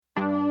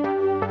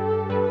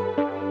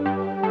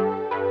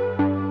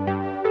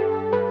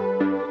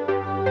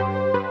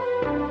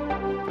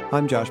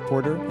I'm Josh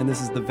Porter, and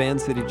this is the Van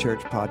City Church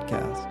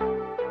podcast.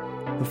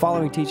 The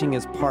following teaching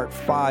is part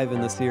 5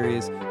 in the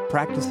series,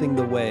 Practicing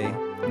the Way,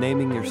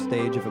 Naming Your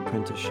Stage of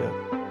Apprenticeship.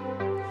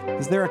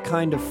 Is there a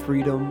kind of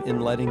freedom in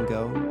letting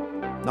go?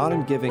 Not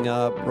in giving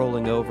up,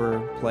 rolling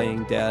over,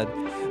 playing dead,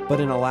 but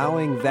in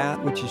allowing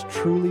that which is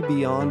truly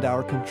beyond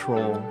our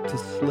control to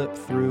slip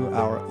through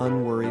our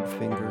unworried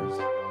fingers?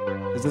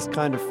 Is this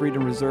kind of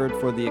freedom reserved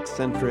for the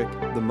eccentric,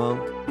 the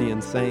monk, the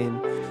insane?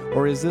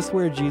 Or is this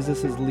where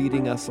Jesus is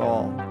leading us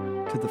all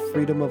to the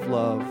freedom of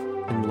love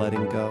and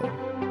letting go?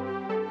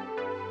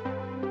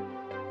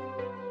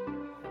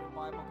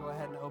 Bible, go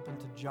ahead and open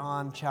to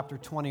John chapter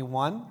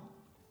 21.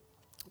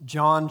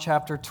 John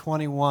chapter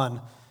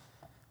 21.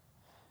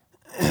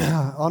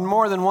 On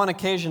more than one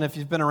occasion, if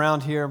you've been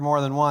around here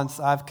more than once,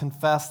 I've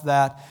confessed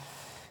that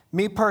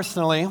me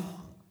personally,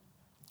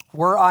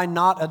 were I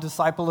not a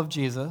disciple of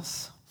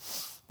Jesus,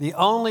 the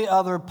only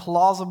other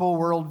plausible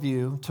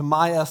worldview, to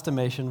my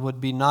estimation, would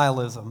be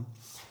nihilism.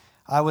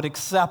 I would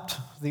accept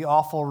the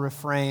awful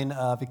refrain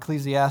of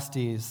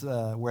Ecclesiastes,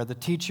 where the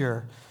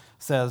teacher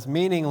says,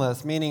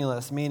 meaningless,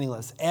 meaningless,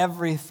 meaningless.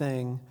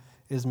 Everything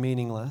is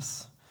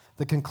meaningless.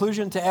 The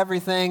conclusion to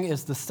everything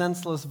is the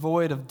senseless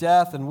void of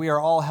death, and we are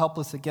all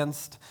helpless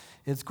against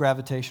its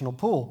gravitational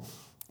pull.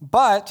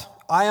 But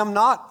I am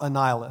not a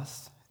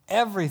nihilist.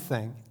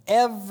 Everything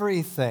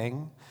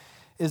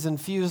is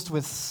infused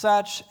with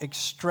such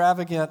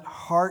extravagant,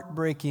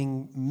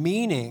 heartbreaking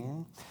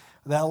meaning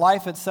that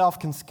life itself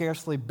can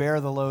scarcely bear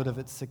the load of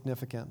its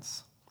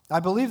significance. I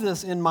believe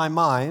this in my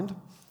mind,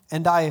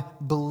 and I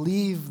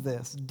believe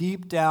this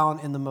deep down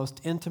in the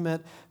most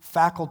intimate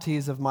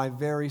faculties of my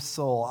very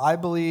soul. I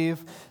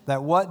believe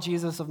that what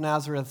Jesus of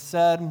Nazareth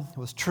said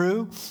was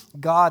true.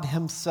 God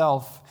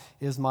himself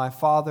is my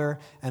Father,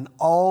 and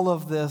all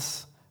of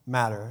this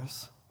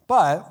matters.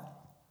 But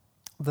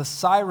the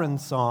siren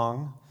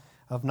song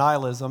of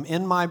nihilism,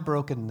 in my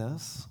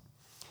brokenness,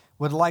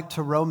 would like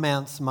to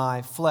romance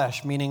my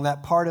flesh, meaning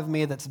that part of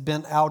me that's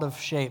bent out of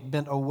shape,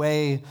 bent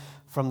away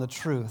from the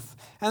truth.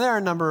 And there are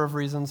a number of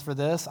reasons for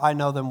this. I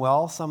know them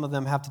well. Some of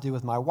them have to do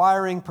with my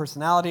wiring,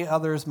 personality,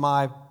 others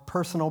my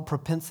personal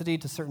propensity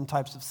to certain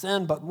types of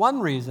sin. But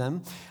one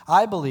reason,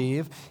 I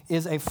believe,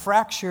 is a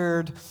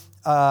fractured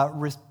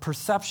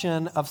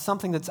perception of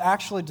something that's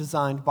actually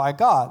designed by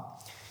God.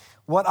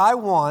 What I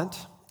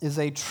want is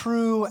a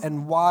true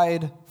and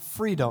wide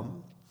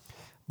freedom.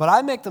 But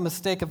I make the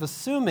mistake of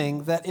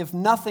assuming that if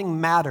nothing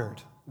mattered,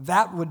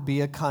 that would be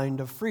a kind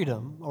of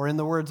freedom, or in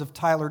the words of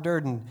Tyler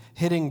Durden,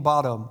 hitting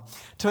bottom.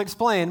 To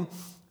explain,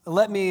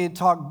 let me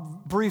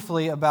talk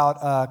briefly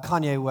about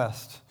Kanye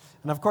West.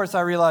 And of course, I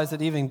realize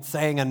that even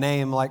saying a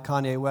name like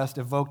Kanye West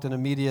evoked an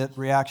immediate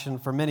reaction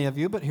for many of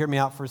you, but hear me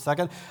out for a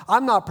second.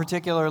 I'm not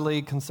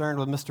particularly concerned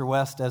with Mr.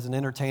 West as an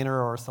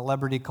entertainer or a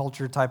celebrity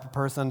culture type of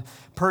person.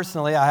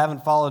 Personally, I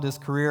haven't followed his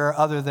career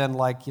other than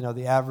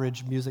the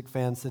average music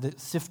fan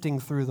sifting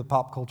through the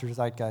pop culture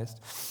zeitgeist.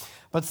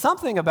 But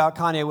something about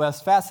Kanye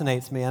West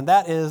fascinates me, and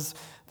that is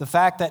the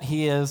fact that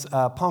he is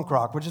punk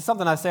rock, which is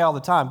something I say all the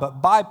time. But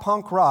by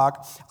punk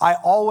rock, I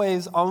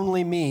always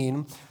only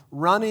mean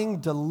running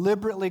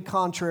deliberately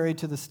contrary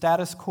to the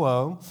status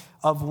quo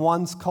of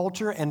one's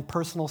culture and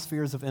personal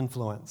spheres of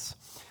influence.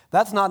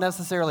 That's not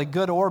necessarily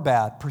good or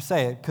bad, per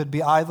se. It could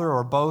be either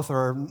or both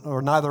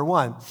or neither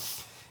one.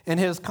 In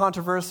his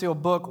controversial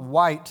book,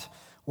 White,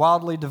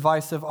 wildly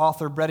divisive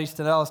author Bret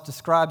Easton Ellis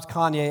describes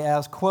Kanye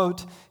as,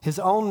 quote, his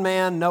own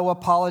man, no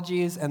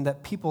apologies, and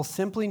that people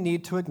simply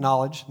need to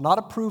acknowledge, not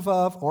approve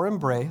of or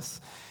embrace,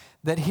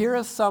 that here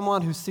is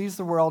someone who sees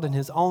the world in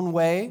his own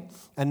way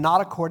and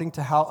not according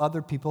to how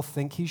other people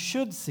think he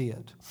should see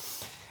it.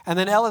 And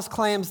then Ellis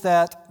claims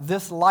that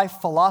this life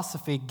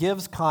philosophy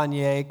gives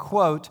Kanye,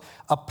 quote,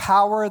 a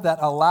power that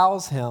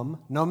allows him,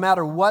 no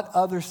matter what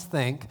others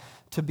think,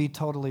 to be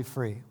totally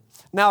free.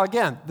 Now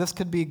again, this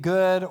could be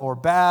good or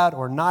bad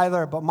or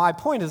neither, but my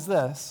point is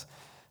this.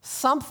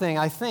 Something,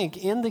 I think,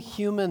 in the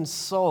human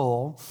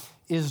soul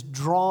is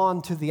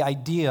drawn to the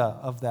idea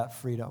of that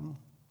freedom.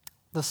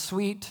 The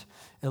sweet,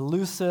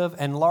 elusive,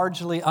 and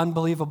largely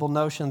unbelievable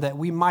notion that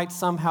we might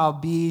somehow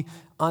be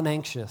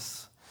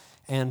unanxious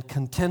and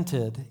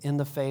contented in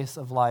the face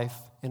of life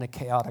in a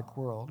chaotic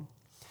world.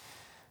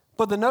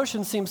 But the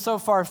notion seems so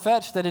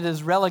far-fetched that it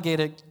is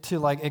relegated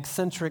to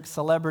eccentric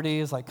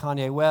celebrities like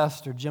Kanye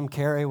West or Jim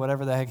Carrey,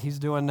 whatever the heck he's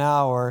doing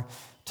now, or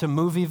to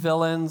movie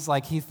villains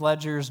like Heath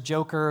Ledger's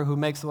Joker, who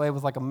makes away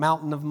with a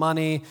mountain of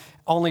money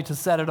only to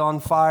set it on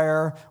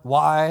fire.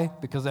 Why?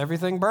 Because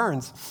everything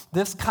burns.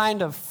 This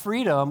kind of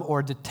freedom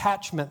or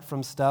detachment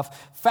from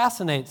stuff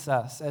fascinates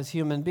us as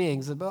human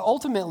beings. But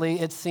ultimately,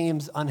 it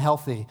seems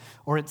unhealthy,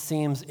 or it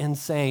seems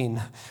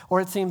insane,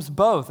 or it seems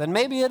both. And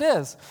maybe it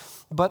is.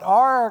 But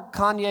are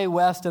Kanye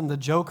West and the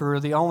Joker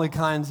the only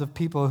kinds of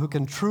people who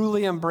can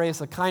truly embrace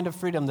a kind of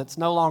freedom that's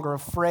no longer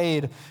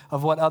afraid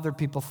of what other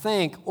people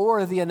think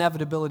or the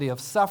inevitability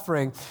of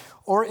suffering?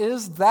 Or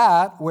is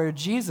that where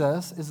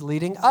Jesus is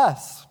leading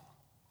us?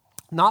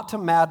 Not to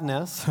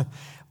madness,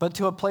 but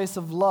to a place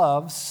of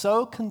love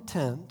so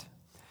content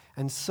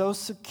and so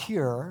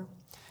secure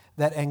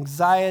that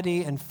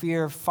anxiety and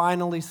fear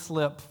finally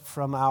slip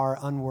from our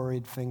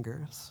unworried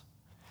fingers.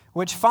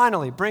 Which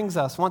finally brings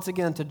us once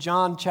again to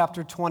John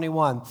chapter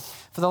 21.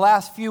 For the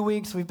last few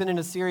weeks, we've been in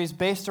a series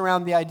based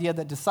around the idea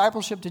that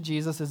discipleship to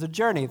Jesus is a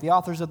journey. The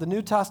authors of the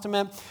New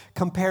Testament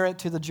compare it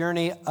to the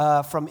journey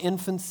from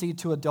infancy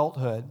to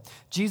adulthood.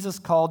 Jesus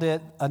called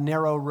it a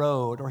narrow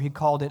road, or he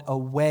called it a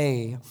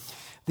way.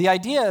 The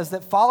idea is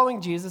that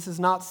following Jesus is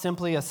not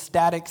simply a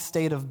static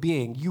state of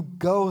being. You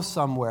go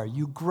somewhere,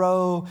 you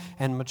grow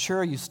and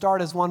mature, you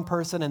start as one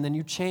person and then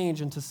you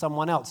change into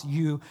someone else.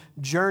 You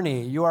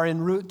journey, you are en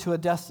route to a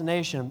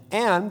destination.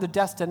 And the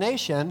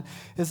destination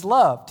is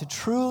love, to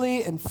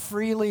truly and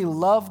freely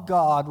love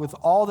God with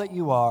all that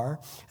you are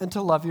and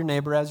to love your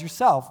neighbor as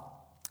yourself.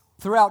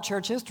 Throughout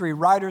church history,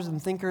 writers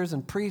and thinkers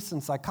and priests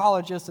and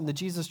psychologists in the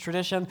Jesus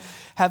tradition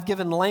have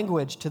given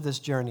language to this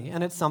journey,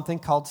 and it's something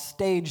called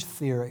stage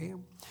theory.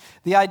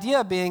 The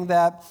idea being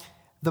that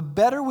the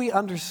better we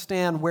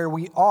understand where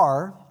we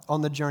are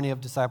on the journey of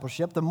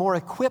discipleship, the more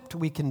equipped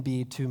we can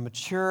be to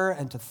mature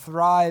and to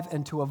thrive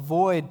and to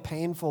avoid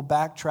painful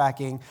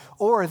backtracking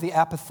or the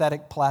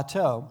apathetic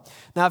plateau.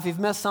 Now, if you've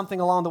missed something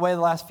along the way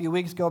the last few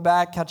weeks, go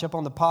back, catch up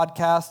on the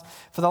podcast.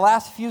 For the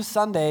last few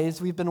Sundays,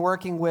 we've been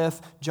working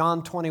with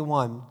John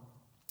 21.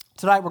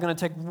 Tonight, we're going to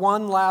take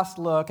one last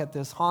look at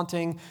this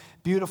haunting,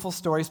 beautiful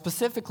story.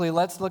 Specifically,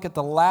 let's look at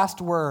the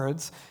last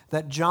words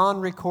that John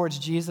records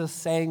Jesus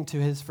saying to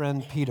his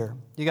friend Peter.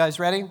 You guys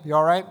ready? You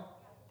all right?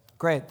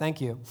 Great,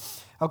 thank you.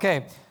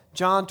 Okay,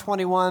 John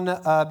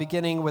 21,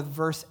 beginning with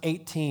verse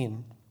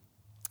 18.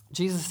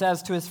 Jesus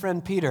says to his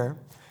friend Peter,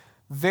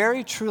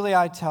 "Very truly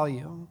I tell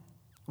you,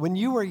 when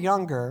you were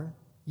younger,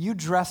 you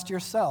dressed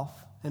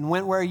yourself and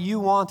went where you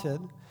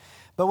wanted.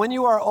 But when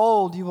you are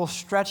old, you will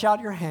stretch out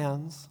your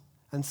hands,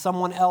 and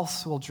someone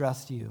else will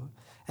dress you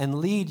and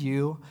lead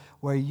you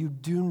where you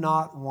do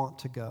not want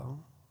to go."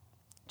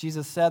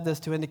 Jesus said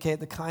this to indicate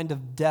the kind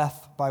of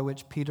death by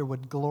which Peter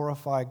would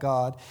glorify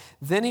God.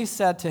 Then he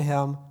said to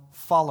him,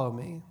 "Follow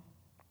me."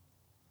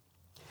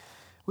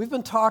 We've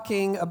been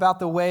talking about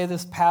the way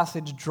this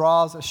passage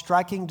draws a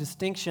striking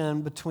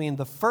distinction between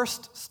the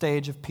first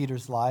stage of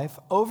Peter's life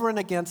over and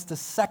against the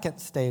second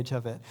stage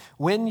of it.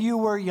 When you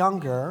were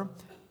younger, ...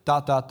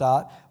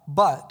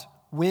 but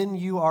when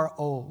you are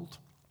old.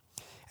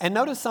 And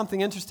notice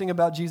something interesting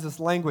about Jesus'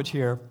 language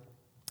here.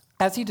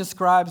 As he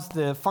describes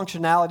the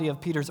functionality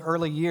of Peter's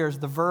early years,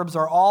 the verbs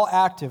are all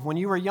active. When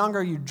you were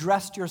younger, you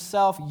dressed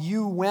yourself,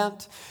 you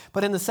went.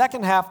 But in the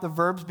second half, the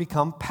verbs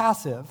become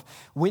passive.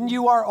 When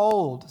you are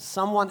old,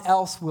 someone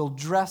else will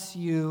dress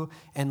you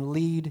and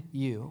lead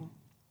you.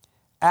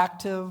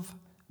 Active,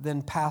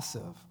 then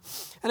passive.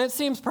 And it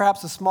seems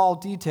perhaps a small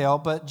detail,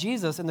 but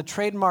Jesus, in the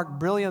trademark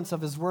brilliance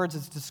of his words,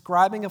 is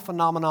describing a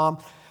phenomenon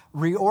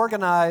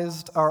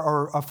reorganized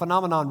or a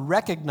phenomenon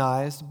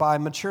recognized by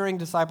maturing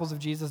disciples of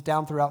Jesus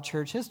down throughout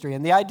church history.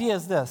 And the idea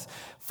is this: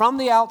 from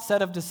the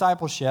outset of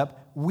discipleship,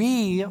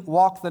 we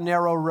walk the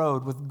narrow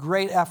road with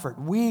great effort.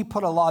 We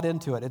put a lot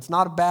into it. It's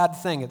not a bad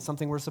thing. It's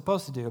something we're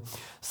supposed to do.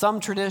 Some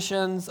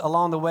traditions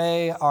along the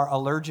way are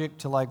allergic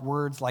to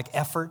words like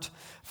effort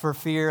for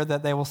fear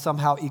that they will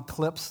somehow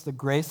eclipse the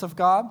grace of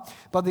God.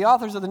 But the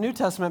authors of the New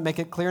Testament make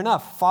it clear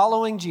enough.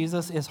 Following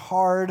Jesus is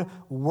hard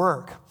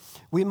work.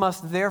 We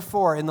must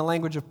therefore, in the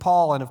language of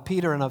Paul and of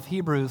Peter and of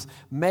Hebrews,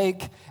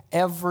 make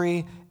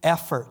every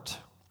effort.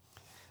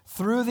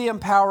 Through the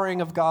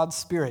empowering of God's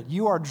Spirit,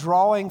 you are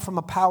drawing from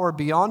a power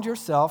beyond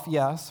yourself,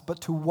 yes,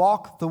 but to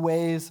walk the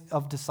ways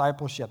of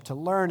discipleship, to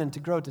learn and to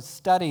grow, to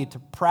study, to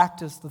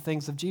practice the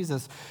things of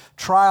Jesus,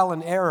 trial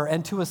and error,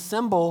 and to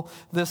assemble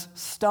this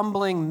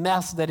stumbling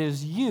mess that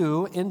is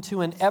you into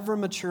an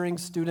ever-maturing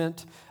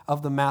student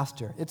of the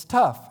Master. It's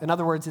tough. In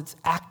other words, it's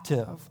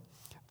active.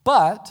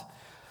 But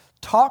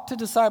talk to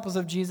disciples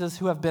of Jesus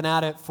who have been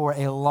at it for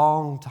a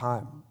long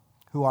time,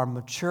 who are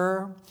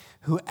mature,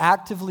 who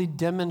actively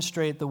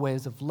demonstrate the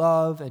ways of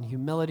love and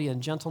humility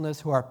and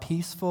gentleness, who are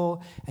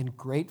peaceful and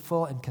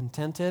grateful and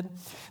contented.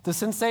 The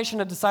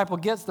sensation a disciple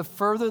gets the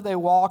further they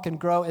walk and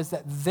grow is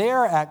that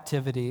their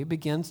activity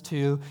begins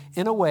to,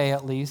 in a way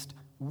at least,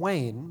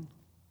 wane.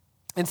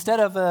 Instead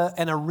of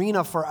an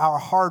arena for our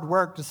hard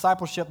work,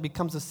 discipleship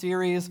becomes a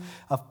series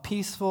of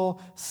peaceful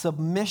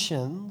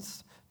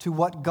submissions to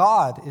what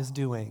God is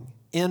doing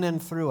in and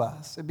through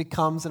us. It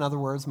becomes, in other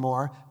words,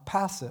 more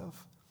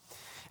passive.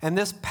 And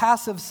this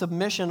passive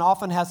submission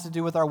often has to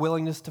do with our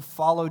willingness to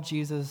follow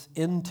Jesus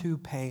into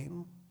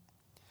pain.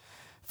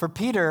 For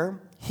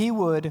Peter, he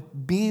would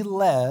be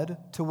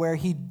led to where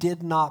he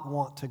did not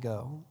want to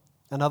go.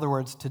 In other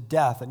words, to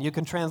death. And you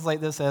can translate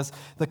this as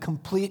the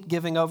complete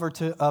giving over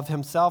of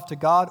himself to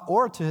God,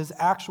 or to his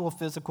actual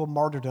physical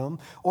martyrdom,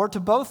 or to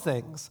both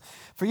things.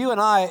 For you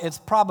and I, it's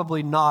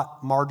probably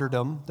not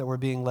martyrdom that we're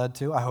being led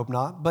to. I hope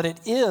not. But it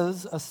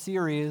is a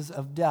series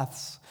of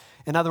deaths.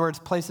 In other words,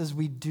 places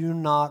we do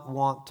not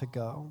want to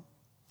go.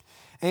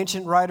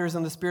 Ancient writers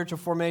in the spiritual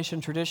formation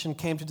tradition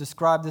came to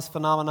describe this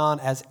phenomenon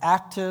as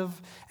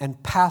active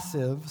and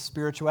passive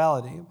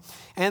spirituality.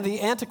 And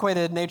the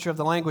antiquated nature of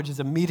the language is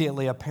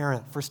immediately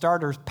apparent. For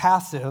starters,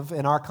 passive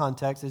in our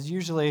context is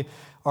usually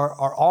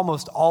are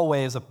almost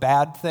always a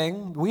bad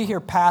thing. We hear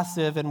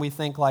passive and we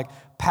think like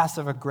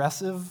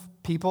passive-aggressive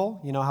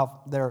people. You know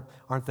how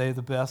aren't they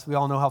the best? We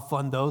all know how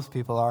fun those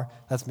people are.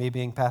 That's me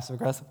being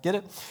passive-aggressive. Get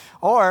it?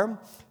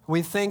 Or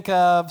we think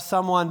of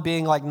someone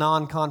being like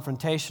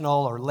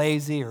non-confrontational or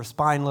lazy or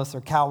spineless or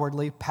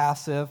cowardly,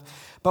 passive.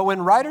 But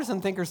when writers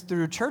and thinkers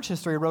through church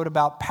history wrote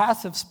about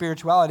passive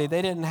spirituality,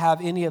 they didn't have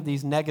any of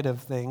these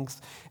negative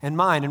things in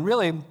mind. And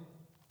really,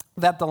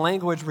 that the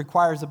language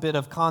requires a bit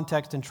of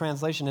context and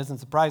translation isn't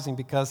surprising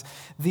because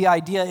the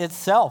idea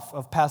itself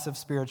of passive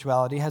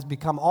spirituality has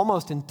become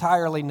almost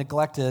entirely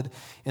neglected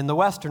in the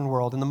Western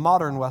world, in the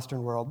modern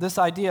Western world. This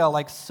idea,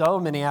 like so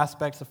many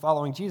aspects of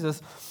following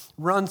Jesus,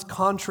 runs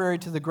contrary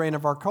to the grain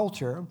of our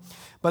culture.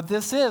 But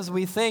this is,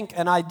 we think,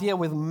 an idea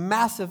with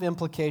massive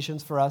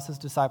implications for us as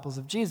disciples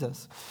of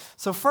Jesus.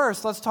 So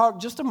first, let's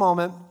talk just a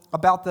moment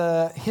about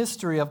the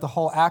history of the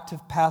whole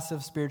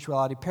active-passive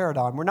spirituality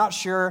paradigm. We're not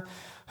sure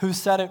who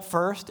said it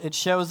first. It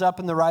shows up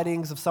in the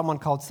writings of someone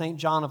called St.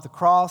 John of the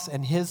Cross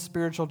and his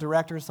spiritual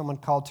director, someone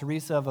called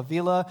Teresa of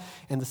Avila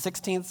in the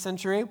 16th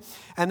century.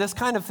 And this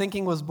kind of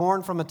thinking was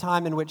born from a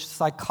time in which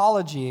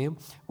psychology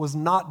was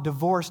not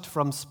divorced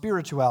from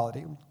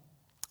spirituality.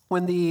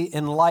 When the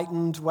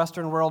enlightened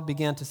Western world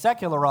began to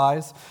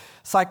secularize,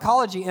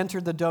 psychology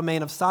entered the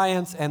domain of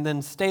science and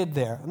then stayed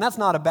there. And that's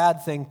not a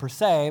bad thing per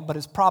se, but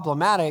it's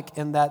problematic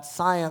in that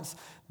science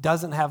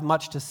doesn't have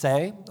much to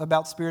say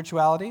about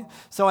spirituality.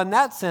 So in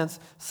that sense,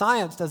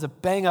 science does a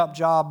bang-up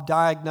job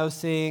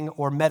diagnosing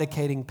or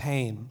medicating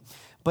pain.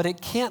 But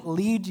it can't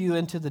lead you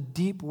into the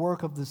deep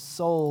work of the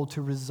soul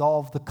to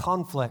resolve the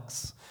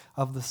conflicts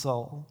of the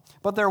soul.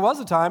 But there was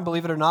a time,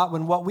 believe it or not,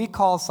 when what we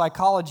call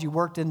psychology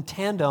worked in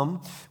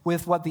tandem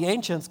with what the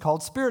ancients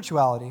called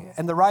spirituality.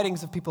 And the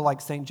writings of people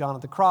like St. John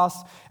of the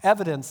Cross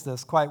evidence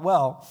this quite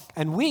well.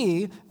 And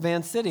we,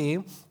 Van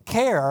City,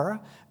 care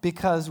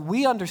because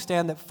we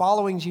understand that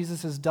following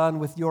Jesus is done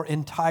with your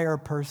entire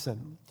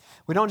person.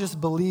 We don't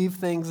just believe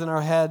things in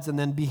our heads and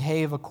then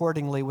behave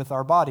accordingly with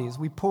our bodies.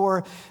 We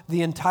pour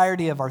the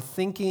entirety of our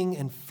thinking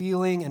and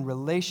feeling and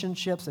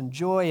relationships and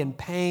joy and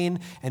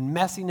pain and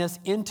messiness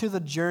into the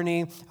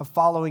journey of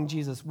following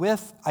Jesus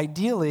with,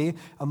 ideally,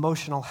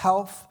 emotional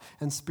health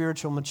and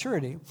spiritual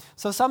maturity.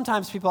 So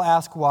sometimes people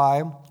ask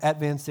why at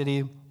Van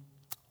City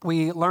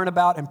we learn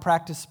about and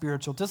practice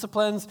spiritual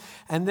disciplines,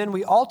 and then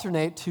we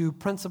alternate to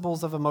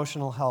principles of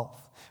emotional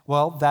health.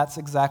 Well, that's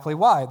exactly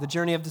why. The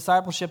journey of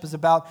discipleship is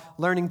about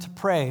learning to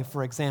pray,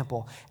 for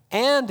example,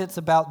 and it's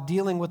about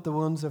dealing with the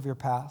wounds of your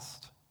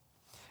past.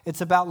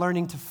 It's about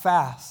learning to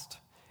fast,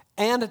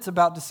 and it's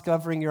about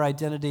discovering your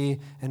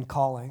identity and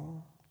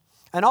calling.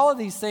 And all of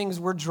these things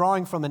we're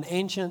drawing from an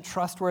ancient,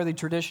 trustworthy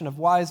tradition of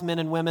wise men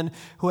and women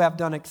who have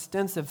done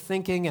extensive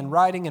thinking and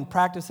writing and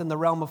practice in the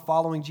realm of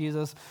following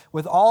Jesus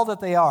with all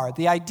that they are.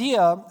 The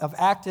idea of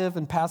active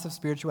and passive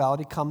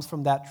spirituality comes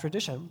from that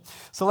tradition.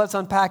 So let's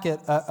unpack it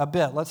a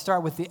bit. Let's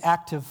start with the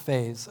active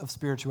phase of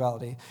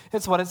spirituality.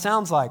 It's what it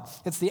sounds like.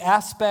 It's the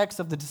aspects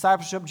of the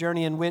discipleship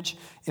journey in which,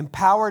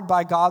 empowered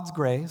by God's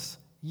grace,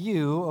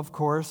 you, of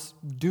course,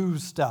 do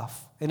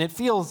stuff. And it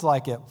feels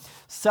like it.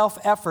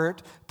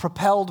 Self-effort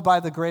propelled by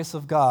the grace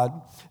of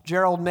God.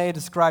 Gerald May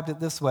described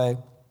it this way.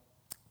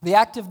 The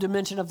active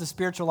dimension of the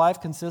spiritual life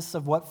consists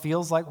of what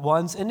feels like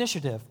one's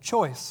initiative,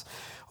 choice,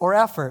 or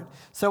effort.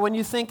 So when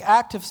you think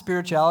active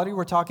spirituality,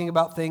 we're talking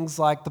about things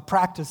like the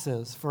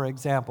practices, for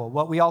example,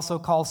 what we also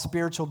call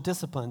spiritual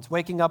disciplines,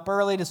 waking up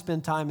early to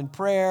spend time in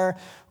prayer,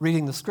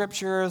 reading the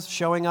scriptures,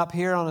 showing up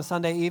here on a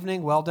Sunday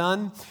evening, well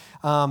done.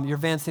 Your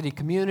Van City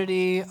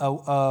community,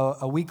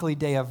 a weekly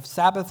day of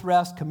Sabbath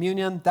rest,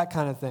 communion, that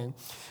kind of thing.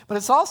 But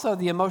it's also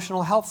the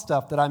emotional health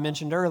stuff that I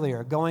mentioned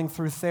earlier, going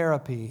through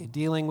therapy,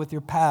 dealing with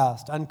your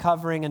past,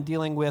 uncovering and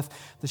dealing with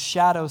the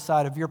shadow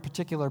side of your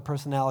particular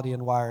personality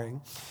and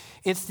wiring.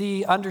 It's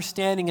the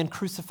understanding and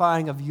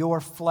crucifying of your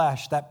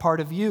flesh, that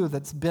part of you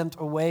that's bent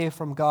away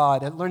from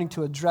God, and learning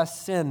to address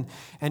sin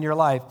in your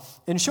life.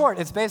 In short,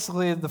 it's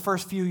basically the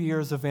first few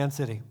years of Van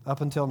City,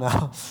 up until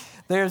now.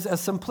 There's a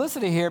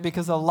simplicity here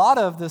because a lot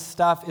of this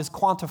stuff is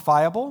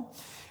quantifiable,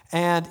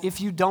 and if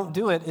you don't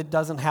do it, it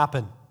doesn't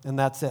happen. And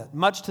that's it.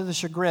 Much to the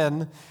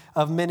chagrin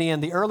of many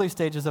in the early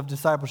stages of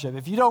discipleship.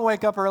 If you don't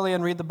wake up early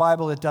and read the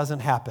Bible, it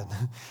doesn't happen.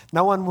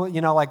 No one will,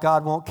 like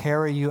God won't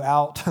carry you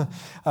out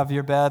of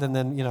your bed and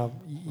then,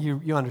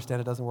 you understand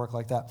it doesn't work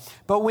like that.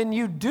 But when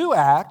you do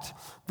act,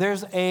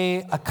 there's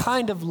a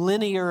kind of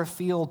linear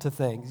feel to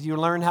things. You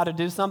learn how to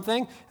do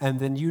something, and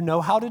then you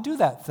know how to do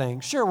that thing.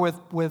 Sure,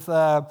 with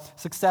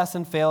success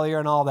and failure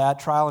and all that,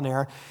 trial and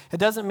error. It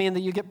doesn't mean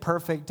that you get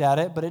perfect at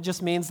it, but it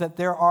just means that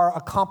there are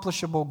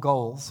accomplishable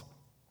goals.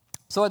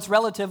 So it's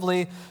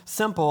relatively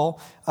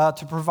simple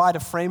to provide a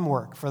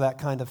framework for that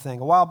kind of thing.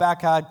 A while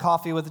back, I had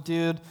coffee with a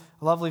dude,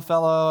 a lovely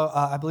fellow.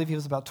 I believe he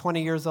was about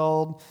 20 years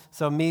old.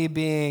 So me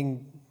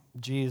being,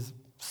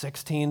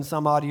 16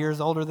 some odd years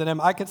older than him,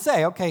 I could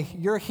say, okay,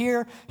 you're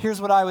here, here's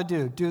what I would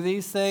do. Do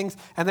these things,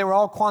 and they were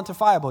all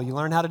quantifiable. You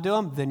learn how to do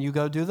them, then you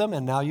go do them,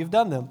 and now you've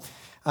done them.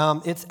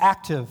 It's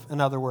active,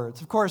 in other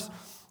words. Of course,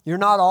 you're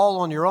not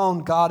all on your own.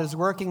 God is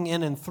working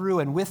in and through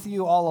and with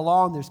you all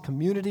along. There's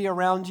community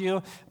around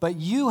you, but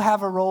you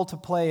have a role to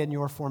play in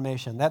your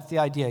formation. That's the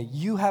idea.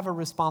 You have a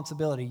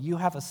responsibility. You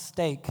have a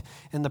stake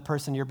in the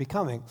person you're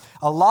becoming.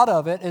 A lot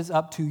of it is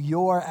up to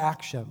your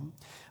action.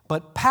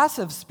 But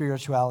passive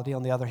spirituality,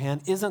 on the other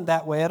hand, isn't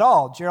that way at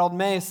all. Gerald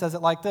May says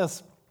it like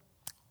this: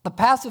 the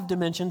passive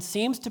dimension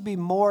seems to be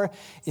more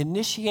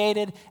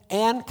initiated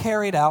and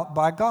carried out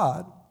by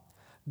God.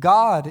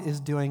 God is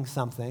doing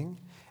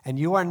something, and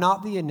you are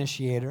not the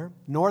initiator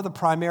nor the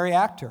primary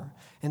actor.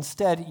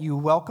 Instead, you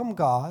welcome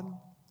God,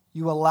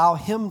 you allow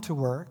him to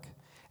work,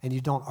 and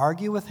you don't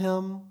argue with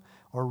him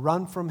or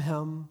run from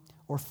him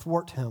or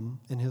thwart him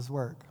in his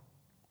work.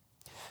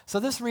 So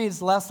this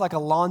reads less like a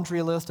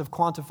laundry list of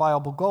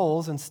quantifiable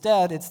goals.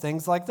 Instead, it's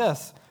things like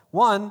this.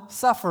 1,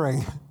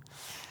 suffering.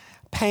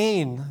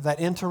 Pain that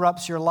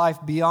interrupts your life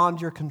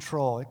beyond your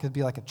control. It could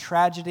be like a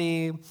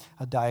tragedy,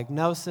 a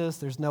diagnosis.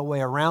 There's no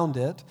way around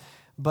it.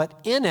 But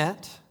in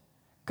it,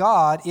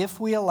 God, if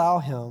we allow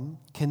him,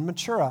 can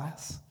mature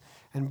us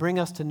and bring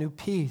us to new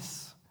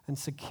peace and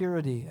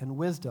security and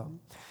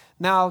wisdom.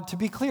 Now, to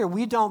be clear,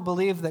 we don't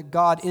believe that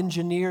God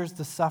engineers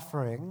the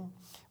suffering.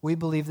 We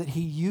believe that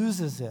he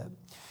uses it.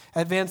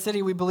 At Van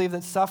City, we believe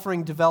that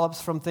suffering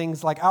develops from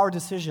things like our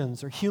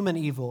decisions or human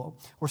evil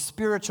or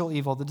spiritual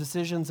evil, the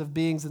decisions of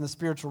beings in the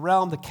spiritual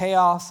realm, the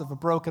chaos of a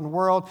broken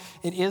world.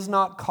 It is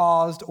not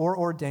caused or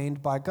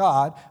ordained by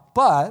God,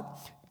 but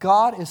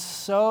God is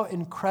so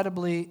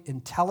incredibly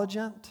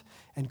intelligent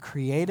and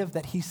creative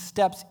that he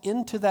steps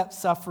into that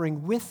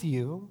suffering with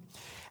you,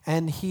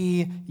 and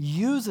he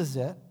uses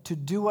it to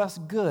do us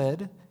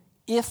good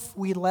if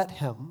we let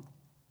him.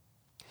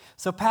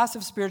 So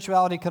passive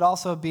spirituality could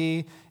also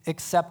be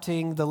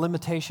accepting the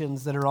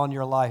limitations that are on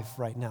your life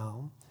right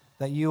now,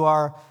 that you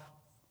are,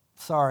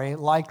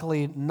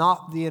 likely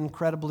not the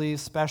incredibly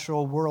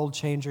special world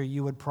changer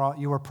you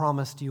were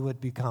promised you would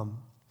become.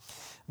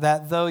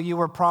 That though you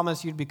were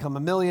promised you'd become a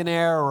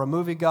millionaire or a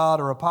movie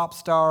god or a pop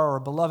star or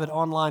a beloved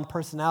online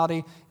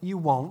personality, you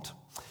won't.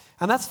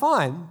 And that's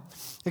fine.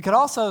 It could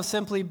also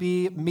simply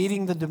be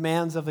meeting the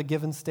demands of a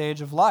given stage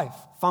of life,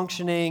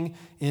 functioning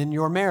in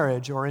your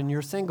marriage or in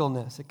your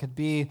singleness. It could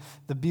be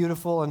the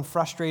beautiful and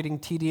frustrating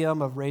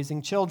tedium of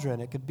raising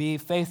children. It could be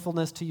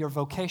faithfulness to your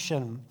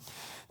vocation.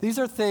 These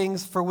are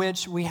things for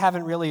which we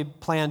haven't really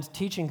planned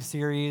teaching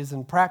series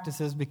and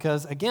practices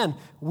because, again,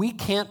 we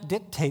can't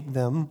dictate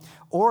them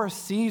or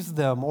seize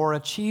them or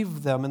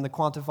achieve them in the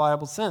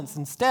quantifiable sense.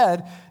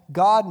 Instead,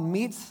 God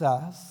meets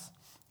us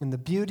in the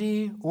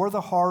beauty or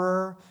the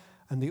horror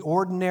and the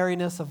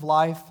ordinariness of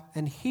life,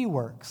 and he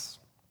works.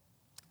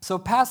 So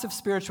passive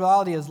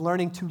spirituality is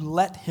learning to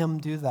let him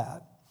do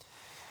that.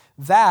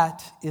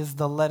 That is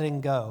the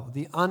letting go,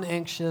 the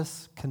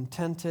unanxious,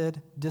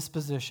 contented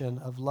disposition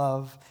of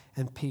love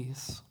and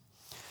peace.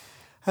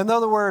 And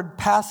though the word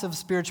passive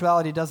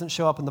spirituality doesn't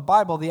show up in the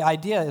Bible, the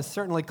idea is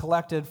certainly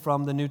collected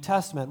from the New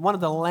Testament. One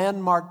of the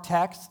landmark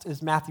texts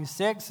is Matthew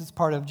 6. It's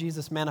part of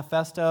Jesus'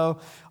 manifesto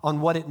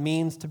on what it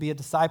means to be a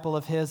disciple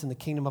of his in the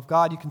kingdom of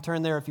God. You can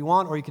turn there if you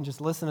want, or you can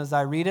just listen as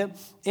I read it.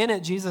 In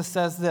it, Jesus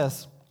says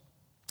this: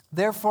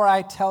 "Therefore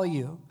I tell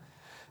you,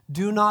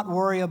 do not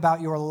worry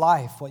about your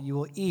life, what you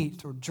will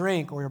eat or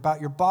drink, or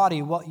about your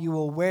body, what you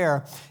will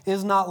wear.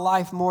 Is not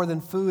life more than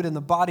food and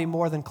the body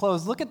more than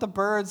clothes? Look at the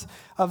birds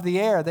of the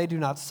air. They do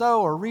not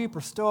sow or reap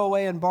or stow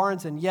away in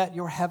barns, and yet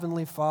your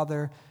heavenly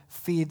Father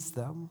feeds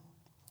them.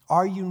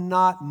 Are you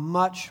not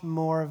much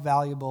more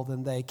valuable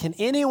than they? Can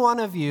any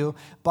one of you,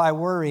 by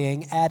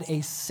worrying, add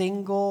a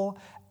single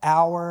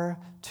hour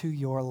to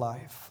your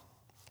life?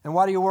 And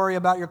why do you worry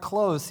about your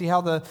clothes? See how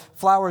the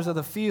flowers of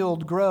the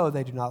field grow.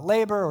 They do not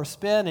labor or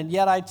spin, and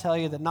yet I tell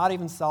you that not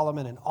even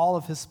Solomon in all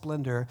of his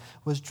splendor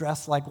was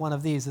dressed like one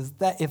of these.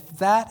 If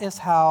that is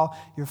how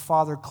your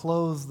Father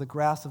clothes the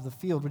grass of the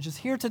field, which is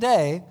here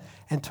today,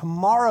 and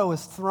tomorrow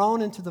is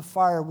thrown into the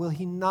fire, will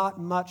he not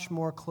much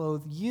more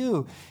clothe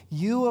you,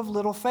 you of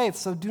little faith?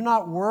 So do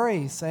not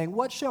worry, saying,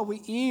 what shall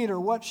we eat, or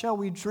what shall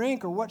we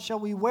drink, or what shall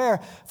we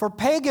wear? For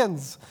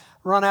pagans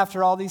run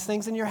after all these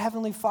things, and your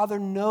heavenly Father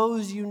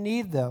knows you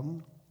need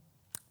them.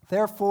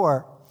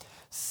 Therefore,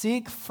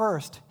 seek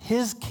first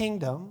his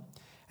kingdom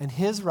and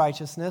his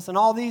righteousness, and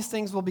all these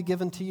things will be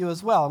given to you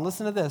as well." And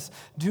listen to this: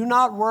 "Do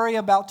not worry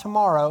about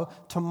tomorrow.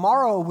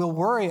 Tomorrow will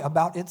worry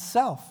about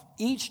itself.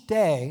 Each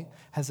day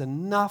has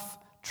enough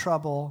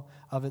trouble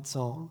of its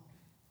own."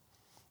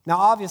 Now,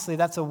 obviously,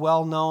 that's a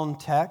well-known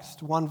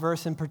text. One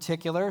verse in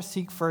particular,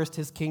 "Seek first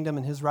his kingdom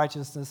and his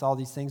righteousness, all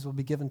these things will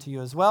be given to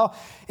you as well,"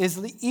 is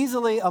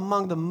easily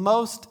among the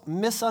most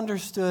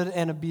misunderstood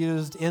and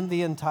abused in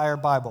the entire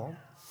Bible.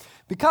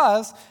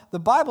 Because the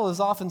Bible is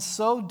often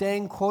so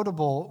dang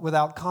quotable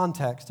without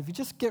context. If you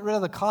just get rid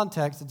of the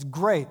context, it's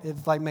great.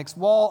 It like makes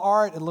wall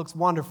art. It looks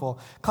wonderful.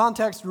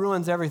 Context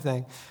ruins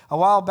everything. A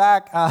while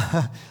back,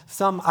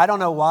 I don't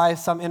know why,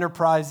 some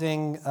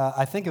enterprising,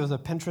 I think it was a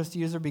Pinterest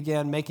user,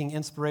 began making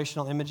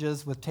inspirational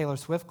images with Taylor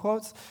Swift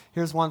quotes.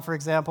 Here's one, for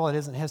example. It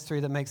isn't history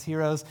that makes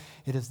heroes.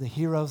 It is the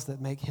heroes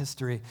that make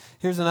history.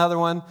 Here's another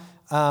one.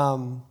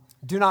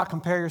 Do not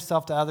compare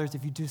yourself to others.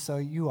 If you do so,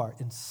 you are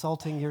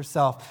insulting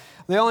yourself.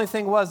 The only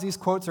thing was, these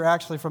quotes are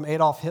actually from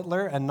Adolf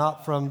Hitler and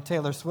not from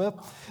Taylor Swift.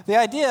 The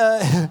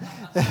idea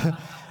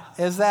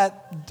is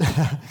that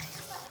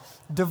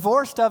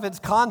divorced of its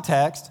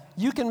context,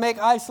 you can make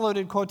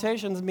isolated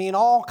quotations mean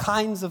all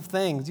kinds of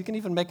things. You can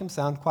even make them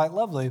sound quite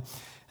lovely.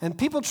 And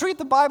people treat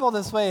the Bible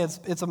this way.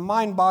 It's a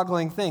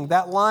mind-boggling thing.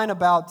 That line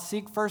about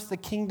seek first the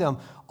kingdom,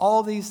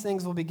 all these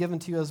things will be given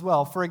to you as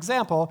well, for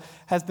example,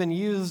 has been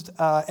used,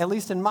 at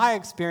least in my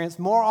experience,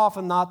 more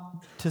often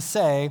not to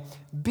say,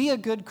 be a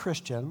good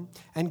Christian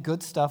and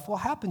good stuff will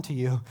happen to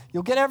you.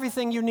 You'll get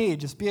everything you need,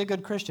 just be a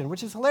good Christian,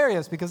 which is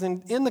hilarious because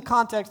in the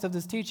context of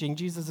this teaching,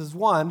 Jesus is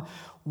one,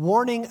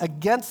 warning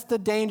against the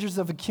dangers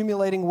of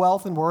accumulating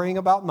wealth and worrying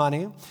about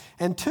money.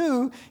 And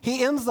two,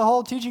 he ends the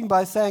whole teaching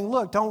by saying,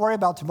 look, don't worry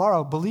about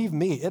tomorrow. Believe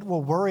me, it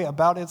will worry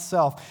about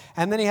itself.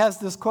 And then he has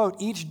this quote,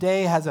 each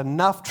day has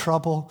enough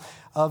trouble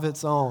of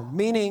its own,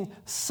 meaning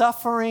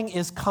suffering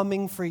is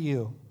coming for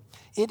you.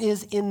 It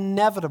is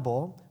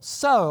inevitable,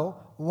 so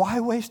why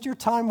waste your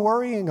time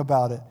worrying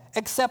about it?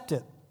 Accept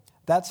it.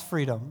 That's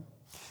freedom.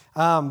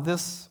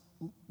 This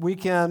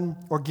weekend,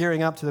 or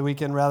gearing up to the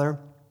weekend rather,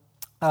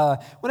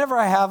 whenever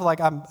I have,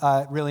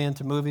 I'm really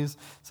into movies,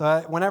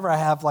 so whenever I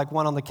have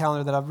one on the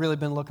calendar that I've really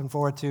been looking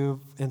forward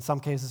to, in some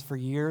cases for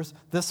years,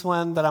 this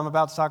one that I'm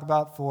about to talk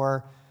about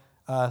for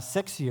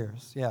 6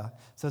 years, yeah.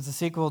 So it's a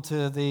sequel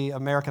to the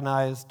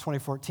Americanized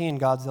 2014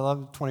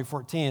 Godzilla,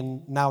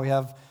 2014. Now we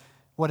have,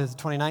 what is it,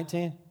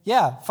 2019?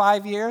 Yeah,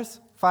 5 years.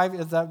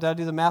 Did I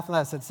do the math on that?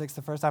 I said 6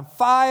 the first time.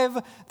 5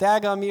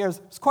 daggum years.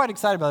 I was quite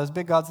excited about it. I was a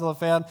big Godzilla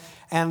fan.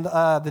 And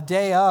the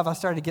day of, I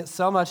started to get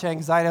so much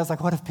anxiety. I was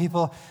like, what if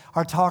people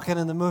are talking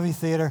in the movie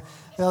theater?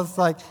 And I was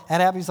like,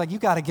 and Abby's like, you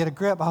got to get a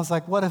grip. I was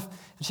like, what if?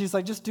 And she's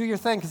like, just do your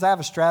thing, because I have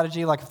a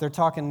strategy. Like if they're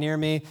talking near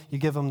me, you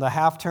give them the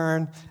half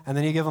turn, and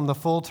then you give them the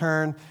full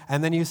turn,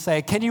 and then you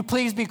say, can you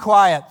please be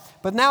quiet?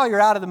 But now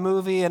you're out of the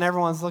movie, and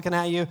everyone's looking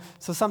at you.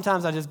 So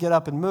sometimes I just get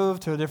up and move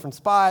to a different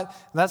spot.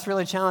 And that's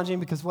really challenging,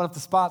 because what if the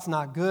spot's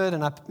not good,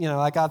 and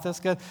I got this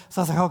good?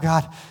 So I was like, oh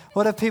God,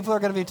 what if people are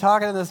going to be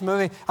talking in this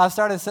movie?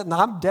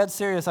 I'm dead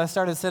serious. I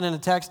started sending a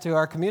text to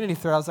our community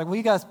thread. I was like, will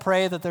you guys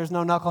pray that there's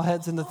no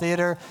knuckleheads in the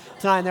theater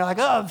tonight? And they're like,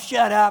 oh,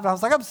 shut up. And I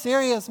was like, I'm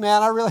serious,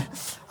 man.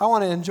 I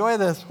want to enjoy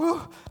this.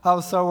 Whew. I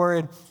was so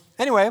worried.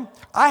 Anyway,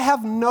 I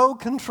have no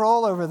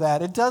control over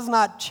that. It does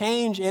not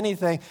change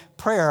anything.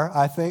 Prayer,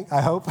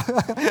 I hope,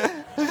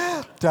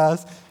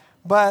 does.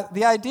 But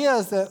the idea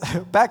is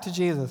that, back to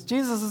Jesus.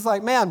 Jesus is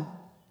like, man,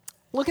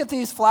 look at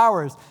these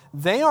flowers.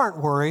 They aren't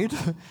worried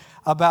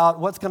about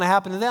what's going to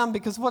happen to them,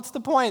 because what's the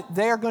point?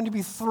 They are going to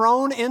be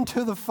thrown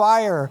into the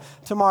fire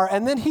tomorrow.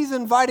 And then he's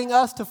inviting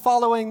us to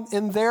following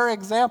in their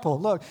example.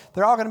 Look,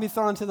 they're all going to be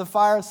thrown into the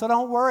fire, so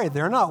don't worry.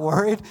 They're not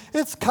worried.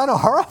 It's kind of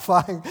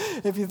horrifying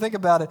if you think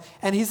about it.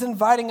 And he's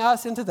inviting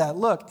us into that.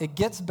 Look, it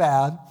gets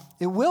bad.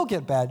 It will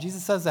get bad.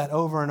 Jesus says that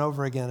over and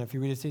over again if you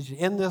read his teaching.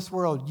 In this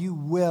world, you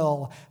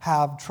will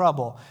have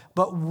trouble.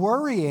 But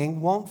worrying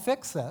won't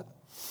fix it.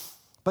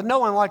 But no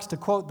one likes to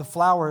quote the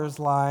flowers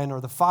line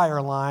or the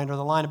fire line or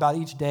the line about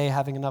each day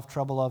having enough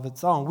trouble of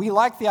its own. We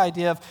like the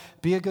idea of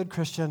be a good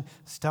Christian,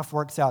 stuff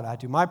works out. I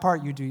do my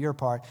part, you do your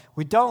part.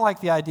 We don't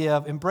like the idea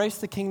of embrace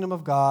the kingdom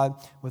of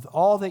God with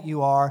all that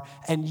you are,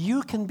 and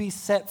you can be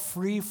set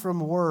free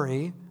from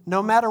worry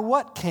no matter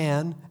what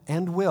can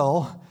and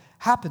will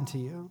happen to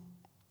you.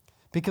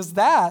 Because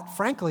that,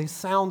 frankly,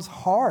 sounds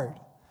hard.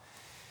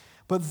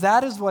 But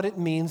that is what it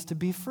means to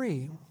be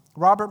free.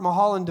 Robert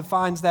Mulholland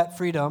defines that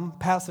freedom,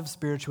 passive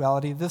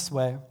spirituality, this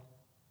way: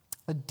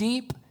 a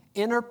deep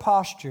inner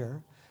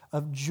posture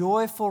of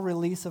joyful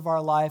release of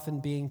our life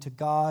and being to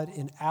God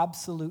in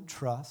absolute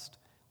trust,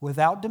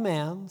 without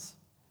demands,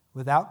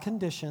 without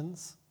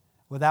conditions,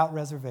 without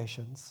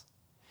reservations.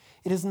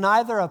 It is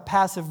neither a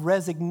passive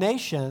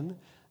resignation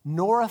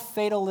nor a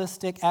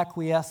fatalistic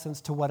acquiescence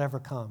to whatever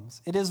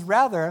comes. It is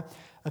rather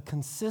a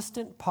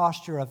consistent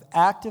posture of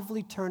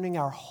actively turning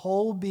our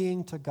whole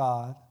being to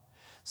God,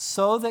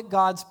 so that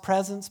God's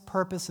presence,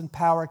 purpose, and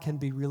power can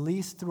be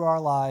released through our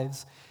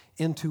lives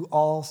into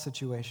all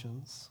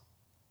situations.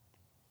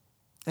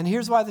 And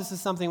here's why this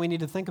is something we need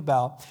to think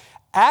about.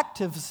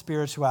 Active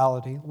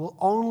spirituality will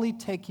only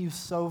take you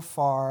so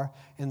far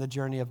in the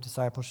journey of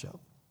discipleship.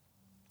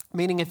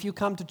 Meaning, if you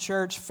come to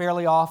church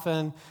fairly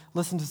often,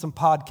 listen to some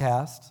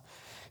podcasts,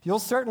 you'll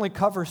certainly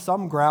cover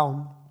some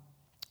ground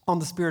on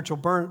the spiritual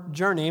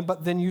journey,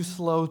 but then you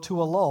slow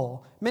to a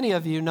lull. Many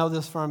of you know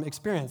this from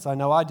experience. I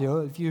know I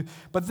do.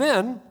 But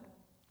then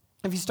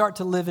if you start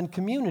to live in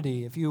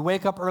community, if you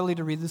wake up early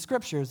to read the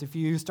scriptures, if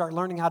you start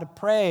learning how to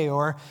pray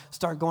or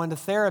start going to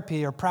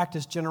therapy or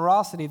practice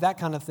generosity, that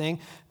kind of thing,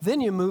 then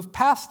you move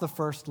past the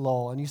first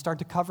lull and you start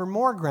to cover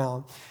more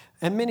ground.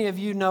 And many of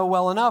you know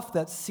well enough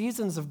that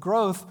seasons of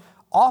growth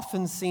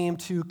often seem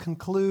to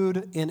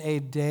conclude in a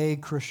day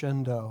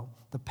crescendo.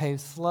 The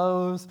pace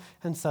slows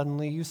and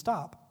suddenly you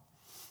stop.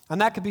 And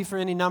that could be for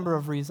any number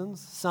of reasons.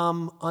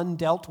 Some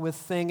undealt with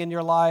thing in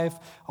your life,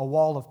 a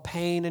wall of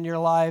pain in your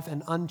life,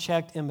 an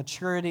unchecked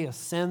immaturity, a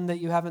sin that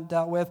you haven't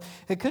dealt with.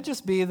 It could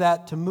just be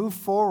that to move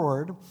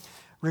forward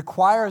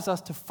requires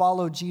us to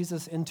follow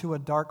Jesus into a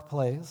dark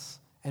place,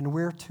 and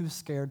we're too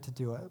scared to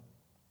do it.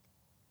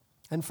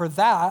 And for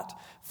that,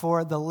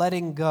 for the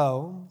letting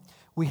go,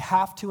 we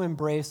have to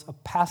embrace a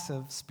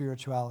passive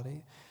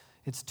spirituality.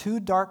 It's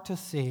too dark to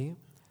see,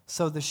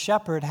 so the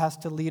shepherd has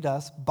to lead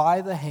us by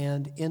the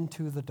hand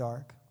into the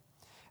dark,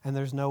 and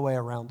there's no way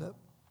around it.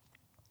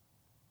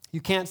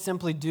 You can't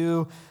simply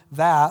do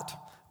that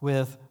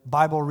with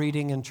Bible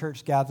reading and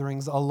church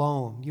gatherings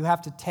alone. You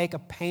have to take a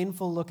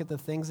painful look at the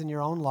things in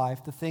your own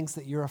life, the things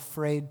that you're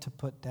afraid to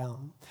put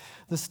down,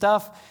 the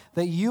stuff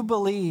that you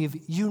believe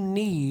you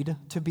need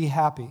to be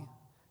happy.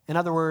 In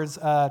other words,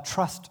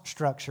 trust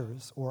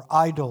structures or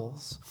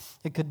idols.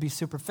 It could be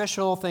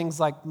superficial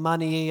things like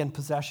money and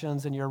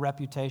possessions and your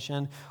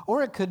reputation,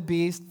 or it could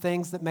be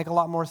things that make a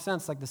lot more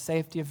sense, like the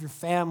safety of your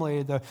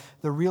family, the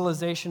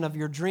realization of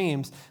your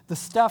dreams, the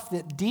stuff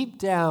that deep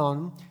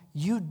down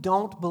you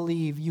don't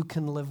believe you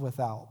can live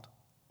without.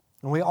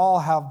 And we all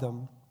have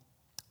them.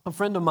 A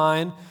friend of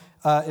mine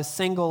is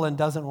single and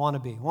doesn't want to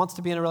be. Wants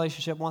to be in a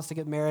relationship, wants to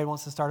get married,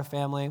 wants to start a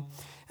family.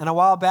 And a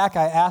while back,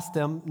 I asked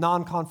them,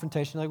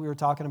 non-confrontationally, we were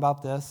talking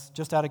about this,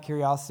 just out of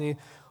curiosity,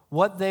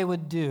 what they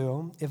would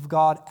do if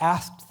God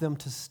asked them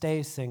to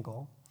stay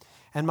single.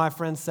 And my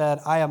friend said,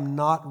 I am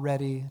not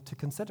ready to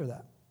consider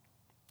that.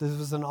 This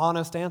was an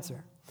honest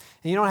answer.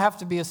 And you don't have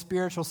to be a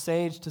spiritual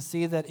sage to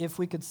see that if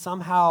we could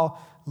somehow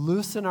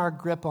loosen our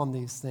grip on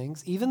these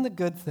things, even the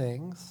good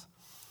things,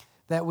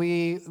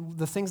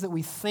 the things that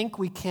we think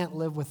we can't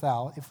live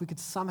without, if we could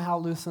somehow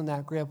loosen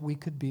that grip, we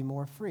could be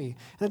more free.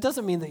 And it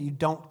doesn't mean that you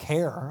don't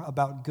care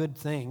about good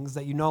things,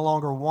 that you no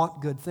longer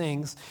want good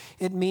things.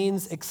 It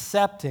means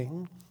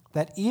accepting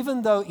that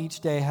even though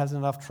each day has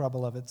enough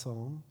trouble of its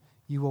own,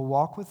 you will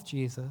walk with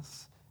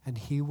Jesus and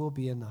he will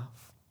be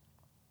enough.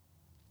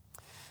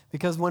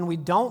 Because when we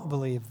don't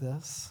believe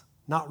this,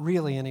 not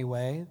really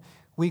anyway,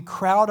 we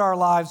crowd our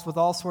lives with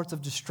all sorts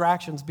of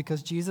distractions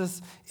because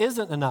Jesus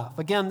isn't enough.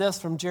 Again, this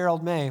from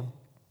Gerald May.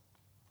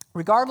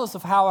 Regardless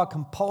of how a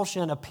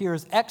compulsion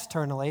appears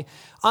externally,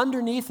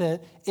 underneath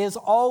it is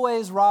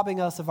always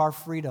robbing us of our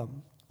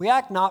freedom. We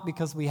act not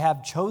because we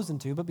have chosen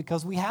to, but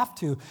because we have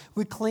to.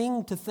 We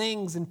cling to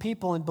things and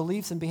people and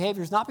beliefs and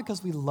behaviors, not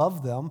because we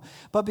love them,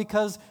 but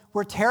because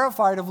we're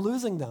terrified of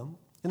losing them.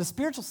 In a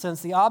spiritual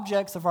sense, the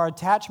objects of our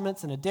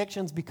attachments and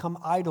addictions become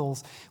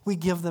idols. We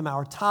give them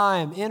our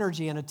time,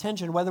 energy, and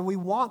attention, whether we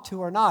want to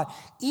or not,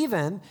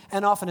 even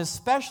and often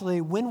especially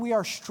when we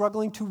are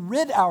struggling to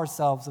rid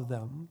ourselves of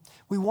them.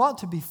 We want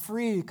to be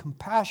free,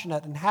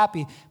 compassionate, and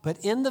happy, but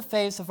in the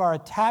face of our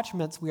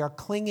attachments, we are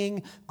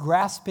clinging,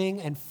 grasping,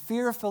 and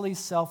fearfully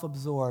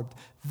self-absorbed.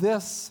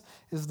 This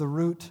is the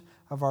root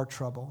of our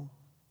trouble.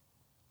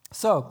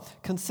 So,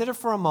 consider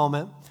for a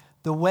moment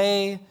the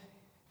way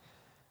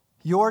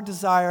your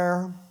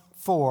desire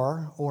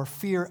for or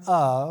fear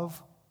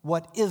of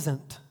what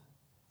isn't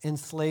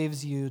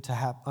enslaves you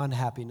to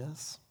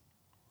unhappiness.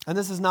 And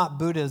this is not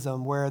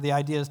Buddhism, where the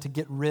idea is to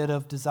get rid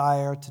of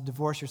desire, to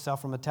divorce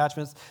yourself from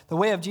attachments. The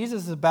way of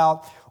Jesus is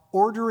about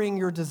ordering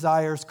your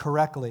desires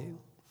correctly.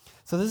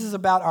 So this is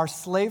about our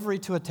slavery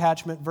to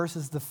attachment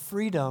versus the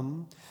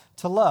freedom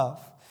to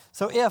love.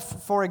 So if,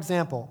 for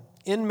example,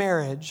 in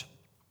marriage,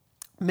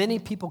 many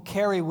people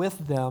carry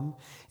with them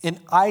an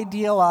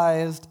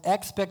idealized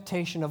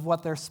expectation of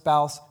what their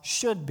spouse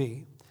should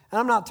be. And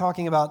I'm not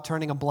talking about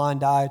turning a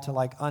blind eye to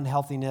like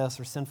unhealthiness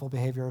or sinful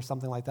behavior or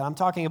something like that. I'm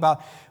talking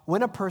about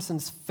when a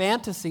person's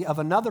fantasy of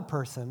another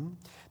person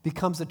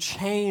becomes a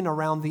chain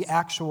around the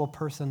actual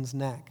person's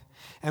neck.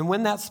 And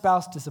when that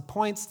spouse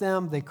disappoints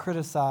them, they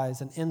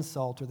criticize and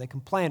insult, or they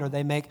complain, or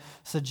they make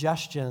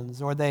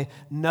suggestions, or they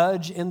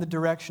nudge in the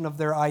direction of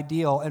their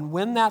ideal. And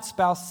when that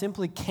spouse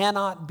simply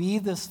cannot be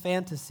this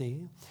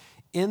fantasy,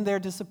 in their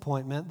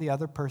disappointment, the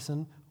other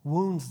person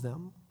wounds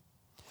them.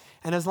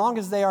 And as long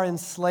as they are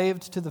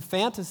enslaved to the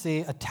fantasy,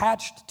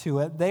 attached to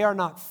it, they are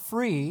not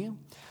free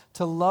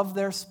to love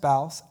their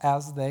spouse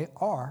as they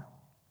are.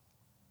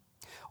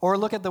 Or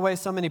look at the way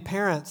so many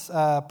parents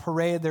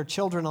parade their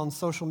children on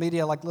social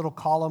media like little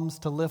columns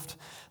to lift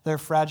their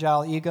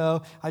fragile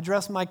ego. I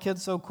dress my kid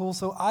so cool,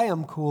 so I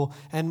am cool.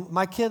 And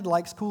my kid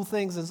likes cool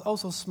things and is oh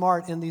so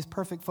smart in these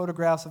perfect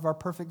photographs of our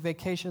perfect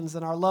vacations.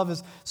 And our love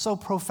is so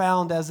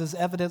profound, as is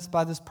evidenced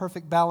by this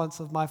perfect balance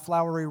of my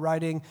flowery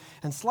writing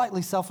and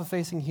slightly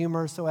self-effacing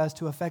humor so as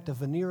to affect a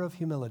veneer of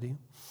humility.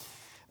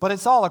 But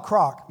it's all a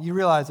crock. You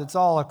realize it's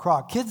all a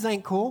crock. Kids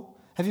ain't cool.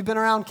 Have you been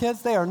around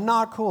kids? They are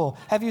not cool.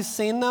 Have you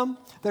seen them?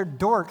 They're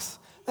dorks.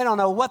 They don't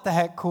know what the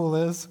heck cool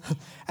is.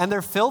 And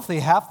they're filthy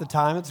half the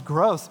time. It's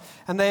gross.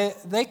 And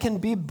they can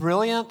be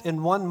brilliant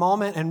in one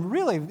moment and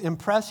really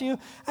impress you.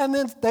 And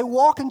then they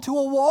walk into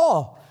a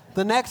wall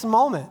the next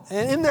moment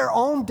in their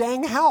own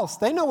dang house.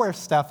 They know where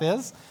stuff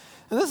is.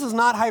 And this is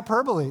not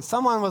hyperbole.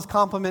 Someone was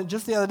complimenting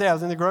just the other day. I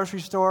was in the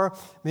grocery store,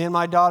 me and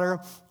my daughter,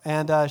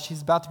 and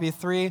she's about to be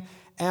 3,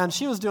 and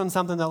she was doing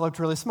something that looked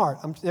really smart.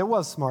 It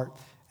was smart.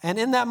 And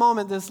in that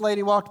moment, this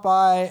lady walked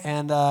by,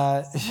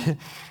 and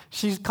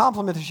she's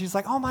complimented. She's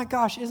like, "Oh my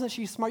gosh, isn't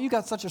she smart? You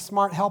got such a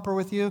smart helper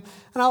with you."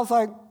 And I was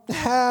like,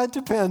 "It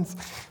depends."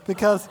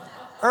 Because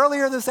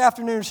earlier this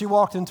afternoon, she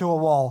walked into a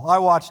wall. I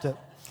watched it.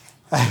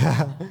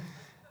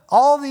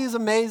 All these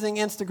amazing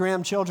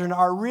Instagram children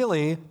are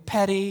really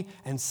petty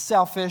and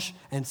selfish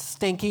and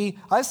stinky.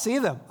 I see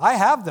them. I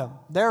have them.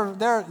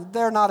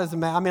 They're not as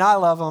amazing. I mean, I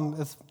love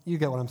them. You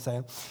get what I'm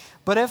saying.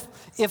 But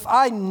if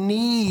I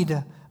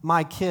need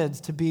my kids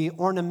to be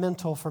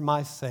ornamental for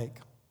my sake,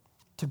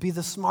 to be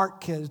the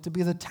smart kids, to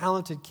be the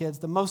talented kids,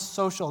 the most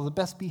social, the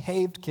best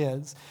behaved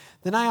kids,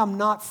 then I am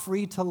not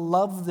free to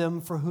love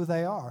them for who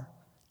they are,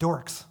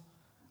 dorks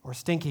or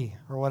stinky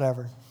or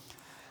whatever.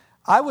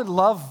 I would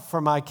love for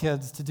my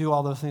kids to do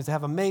all those things, to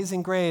have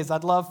amazing grades.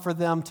 I'd love for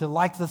them to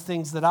like the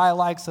things that I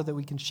like so that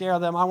we can share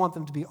them. I want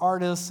them to be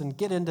artists and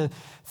get into,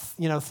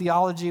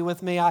 theology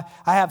with me. I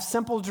have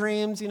simple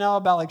dreams,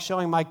 about like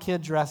showing my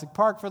kid Jurassic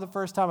Park for the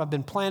first time. I've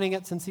been planning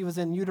it since he was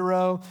in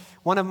utero.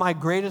 One of my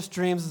greatest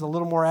dreams is a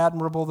little more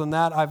admirable than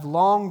that. I've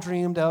long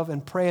dreamed of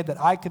and prayed that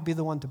I could be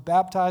the one to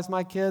baptize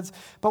my kids.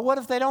 But what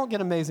if they don't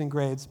get amazing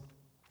grades?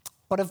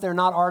 What if they're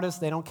not artists,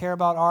 they don't care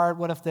about art?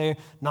 What if they're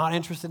not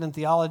interested in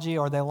theology,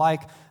 or they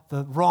like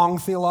the wrong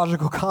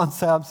theological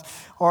concepts,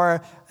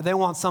 or they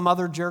want some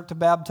other jerk to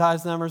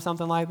baptize them or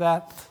something like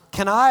that?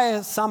 Can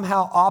I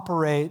somehow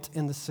operate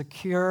in the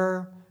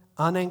secure,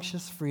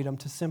 unanxious freedom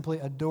to simply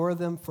adore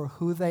them for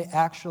who they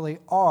actually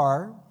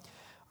are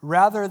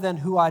rather than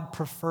who I'd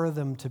prefer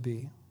them to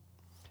be?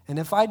 And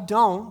if I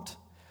don't,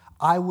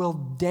 I will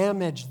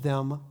damage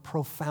them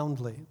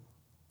profoundly.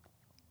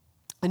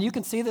 And you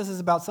can see this is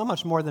about so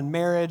much more than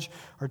marriage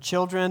or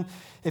children.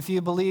 If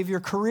you believe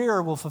your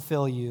career will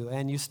fulfill you,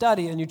 and you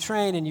study and you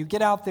train and you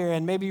get out there,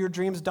 and maybe your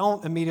dreams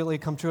don't immediately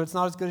come true, it's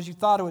not as good as you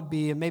thought it would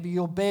be, and maybe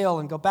you'll bail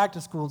and go back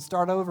to school and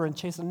start over and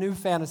chase a new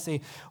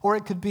fantasy. Or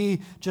it could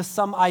be just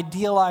some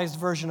idealized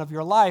version of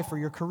your life or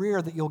your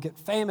career, that you'll get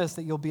famous,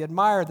 that you'll be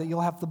admired, that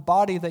you'll have the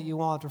body that you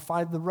want, or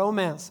find the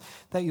romance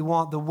that you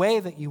want, the way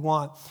that you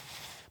want.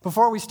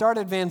 Before we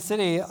started Van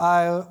City,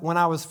 when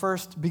I was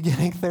first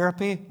beginning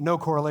therapy, no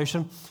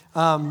correlation,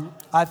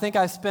 I think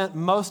I spent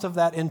most of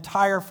that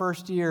entire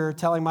first year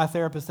telling my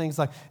therapist things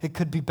like, "It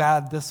could be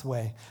bad this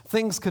way.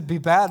 Things could be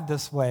bad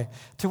this way."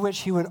 To which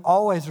he would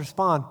always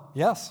respond,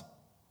 "Yes,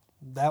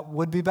 that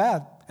would be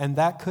bad, and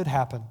that could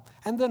happen.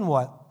 And then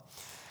what?"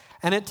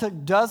 And it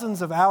took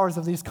dozens of hours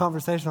of these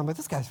conversations. I'm like,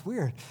 this guy's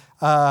weird.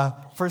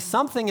 For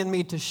something in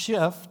me to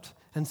shift,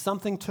 and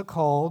something took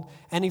hold.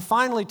 And he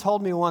finally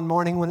told me one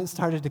morning when it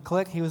started to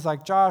click, he was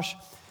like, "Josh,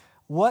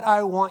 what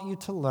I want you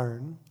to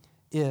learn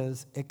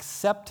is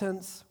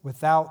acceptance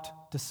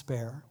without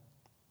despair.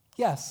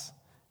 Yes,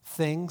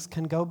 things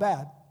can go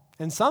bad.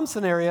 In some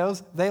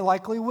scenarios, they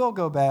likely will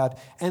go bad.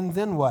 And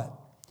then what?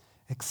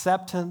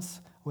 Acceptance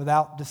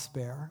without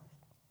despair.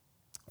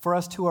 For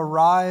us to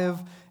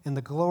arrive in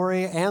the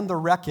glory and the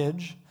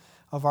wreckage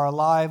of our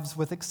lives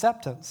with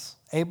acceptance,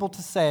 able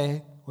to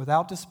say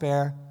without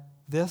despair,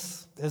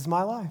 'This is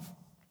my life.'"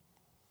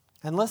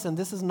 And listen,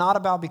 this is not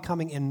about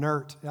becoming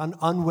inert,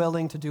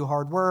 unwilling to do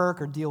hard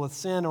work or deal with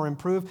sin or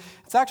improve.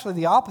 It's actually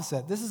the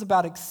opposite. This is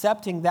about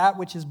accepting that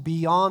which is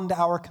beyond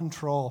our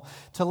control,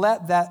 to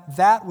let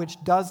that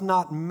which does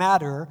not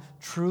matter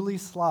truly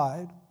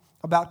slide,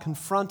 about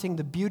confronting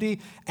the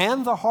beauty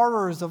and the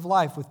horrors of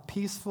life with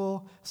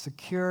peaceful,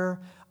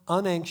 secure,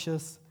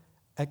 unanxious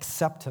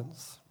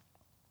acceptance.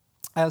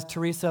 As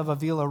Teresa of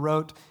Avila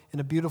wrote in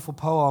a beautiful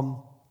poem,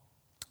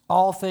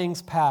 "All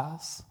things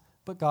pass,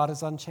 but God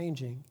is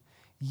unchanging.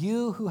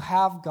 You who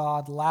have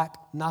God lack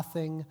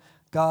nothing.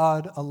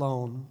 God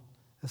alone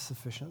is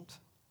sufficient."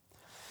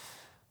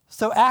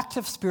 So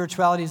active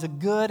spirituality is a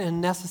good and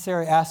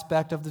necessary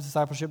aspect of the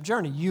discipleship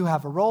journey. You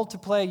have a role to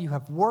play, you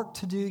have work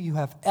to do, you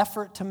have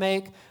effort to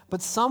make,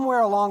 but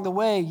somewhere along the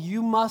way,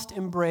 you must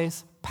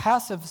embrace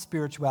passive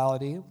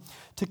spirituality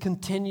to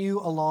continue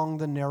along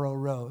the narrow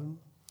road.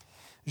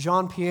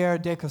 Jean-Pierre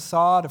de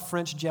Caussade, a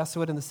French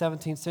Jesuit in the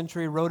 17th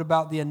century, wrote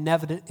about the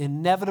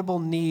inevitable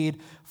need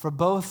for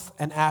both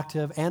an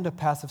active and a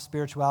passive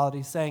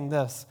spirituality, saying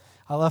this.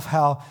 I love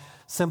how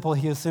simple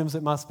he assumes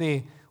it must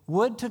be.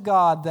 "Would to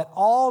God that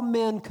all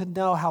men could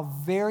know how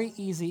very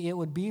easy it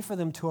would be for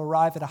them to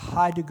arrive at a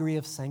high degree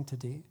of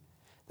sanctity.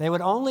 They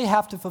would only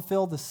have to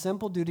fulfill the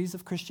simple duties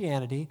of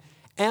Christianity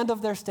and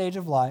of their stage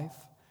of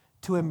life,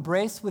 to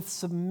embrace with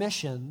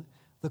submission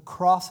the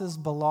crosses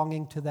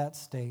belonging to that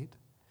state,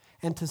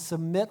 and to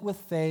submit with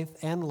faith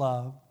and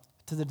love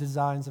to the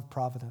designs of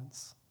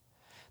providence.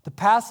 The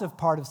passive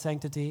part of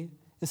sanctity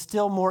is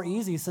still more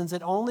easy, since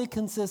it only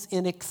consists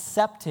in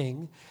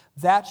accepting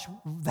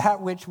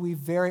that which we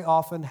very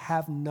often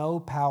have no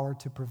power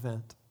to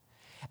prevent,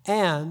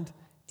 and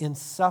in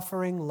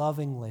suffering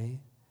lovingly,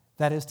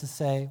 that is to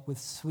say, with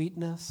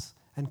sweetness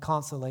and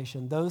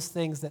consolation, those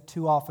things that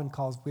too often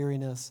cause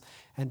weariness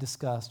and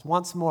disgust.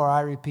 Once more,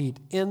 I repeat,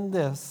 in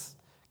this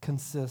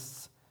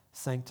consists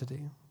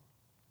sanctity.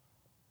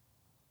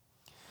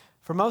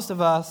 For most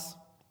of us,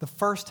 the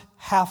first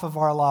half of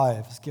our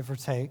lives, give or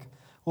take,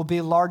 will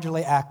be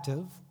largely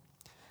active,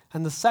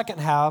 and the second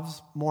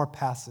halves more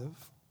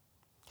passive.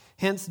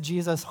 Hence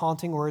Jesus'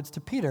 haunting words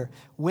to Peter.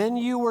 When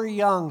you were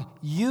young,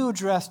 you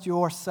dressed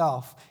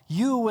yourself.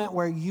 You went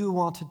where you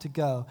wanted to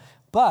go.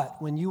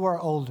 But when you are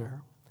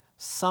older,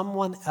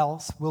 someone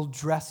else will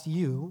dress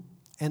you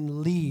and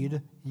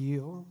lead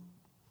you.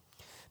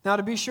 Now,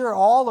 to be sure,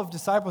 all of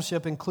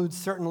discipleship includes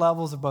certain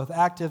levels of both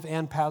active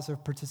and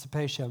passive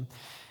participation.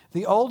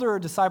 The older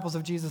disciples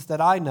of Jesus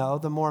that I know,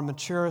 the more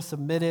mature,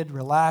 submitted,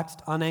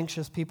 relaxed,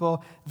 unanxious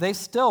people, they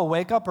still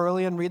wake up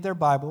early and read their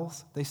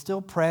Bibles. They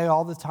still pray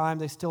all the time.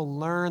 They still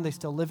learn. They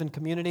still live in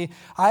community.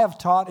 I have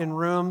taught in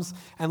rooms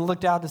and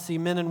looked out to see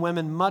men and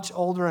women much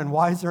older and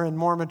wiser and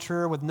more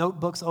mature with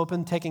notebooks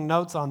open, taking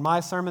notes on my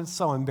sermons.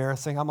 So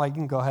embarrassing. I'm like, you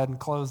can go ahead and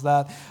close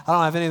that. I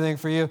don't have anything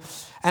for you.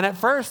 And at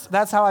first,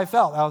 that's how I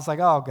felt. I was like,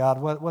 oh, God,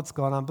 what's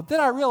going on? But then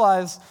I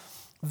realized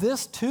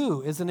this,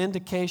 too, is an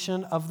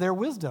indication of their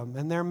wisdom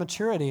and their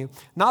maturity.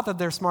 Not that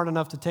they're smart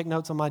enough to take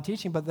notes on my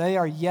teaching, but they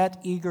are yet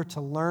eager to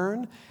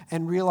learn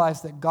and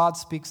realize that God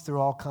speaks through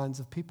all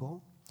kinds of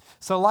people.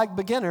 So like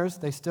beginners,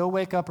 they still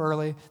wake up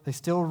early, they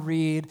still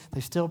read,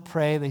 they still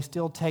pray, they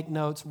still take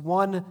notes.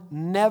 One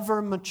never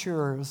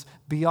matures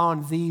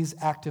beyond these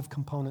active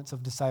components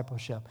of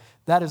discipleship.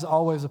 That is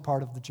always a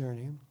part of the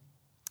journey.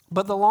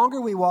 But the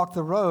longer we walk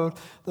the road,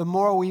 the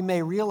more we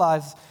may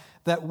realize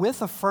that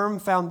with a firm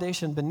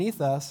foundation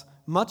beneath us,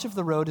 much of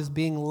the road is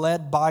being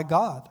led by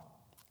God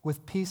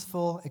with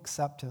peaceful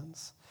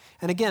acceptance.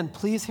 And again,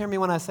 please hear me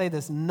when I say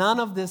this. None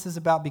of this is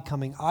about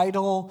becoming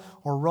idle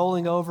or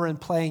rolling over and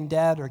playing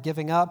dead or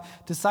giving up.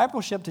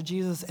 Discipleship to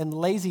Jesus and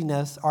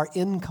laziness are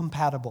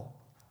incompatible,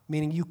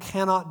 meaning you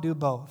cannot do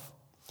both.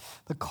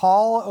 The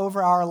call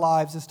over our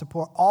lives is to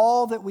pour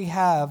all that we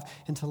have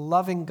into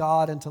loving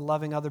God and to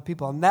loving other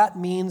people. And that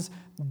means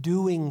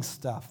doing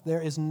stuff.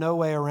 There is no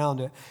way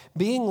around it.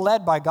 Being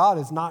led by God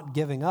is not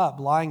giving up,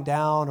 lying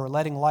down, or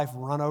letting life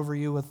run over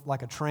you with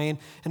like a train.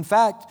 In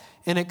fact,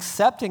 in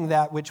accepting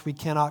that which we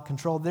cannot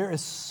control, there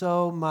is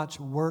so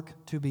much work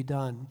to be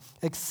done.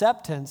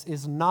 Acceptance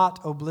is not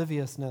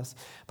obliviousness.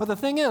 But the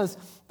thing is,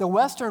 the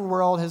Western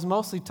world has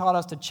mostly taught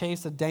us to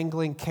chase a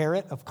dangling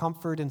carrot of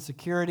comfort and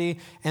security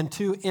and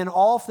to, in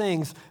all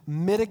things,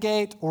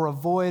 mitigate or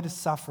avoid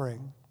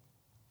suffering.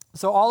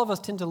 So all of us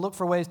tend to look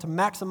for ways to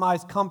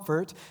maximize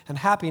comfort and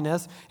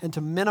happiness and to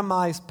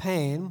minimize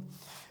pain.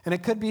 And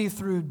it could be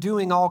through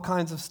doing all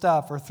kinds of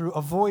stuff or through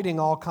avoiding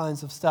all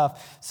kinds of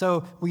stuff.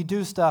 So we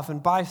do stuff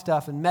and buy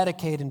stuff and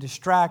medicate and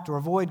distract or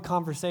avoid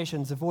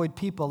conversations, avoid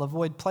people,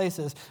 avoid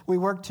places. We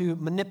work to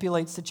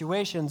manipulate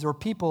situations or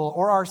people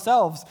or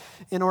ourselves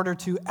in order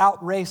to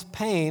outrace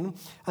pain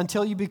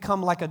until you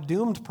become like a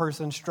doomed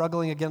person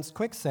struggling against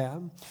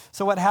quicksand.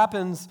 So what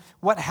happens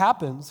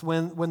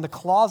when the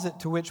closet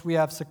to which we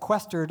have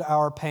sequestered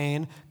our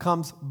pain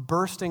comes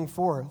bursting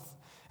forth?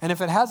 And if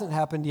it hasn't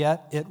happened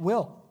yet, it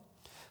will.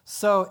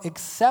 So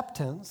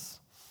acceptance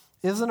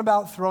isn't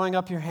about throwing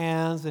up your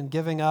hands and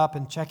giving up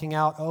and checking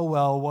out, oh,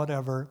 well,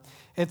 whatever.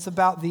 It's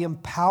about the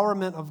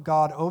empowerment of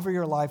God over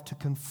your life to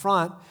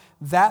confront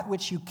that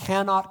which you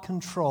cannot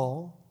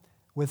control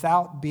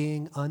without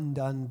being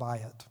undone by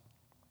it.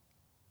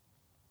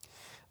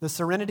 The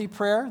Serenity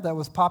Prayer that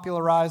was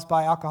popularized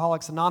by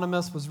Alcoholics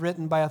Anonymous was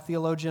written by a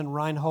theologian,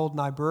 Reinhold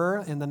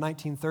Niebuhr, in the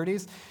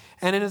 1930s.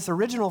 And in its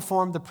original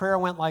form, the prayer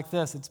went like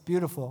this. It's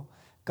beautiful.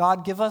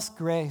 God, give us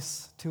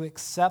grace to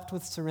accept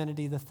with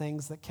serenity the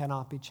things that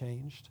cannot be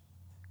changed,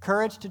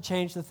 courage to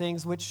change the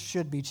things which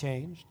should be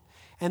changed,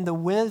 and the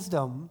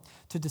wisdom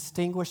to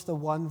distinguish the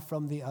one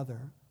from the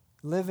other,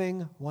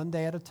 living one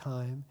day at a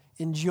time,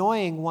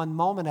 enjoying one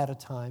moment at a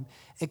time,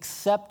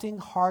 accepting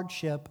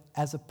hardship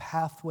as a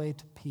pathway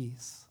to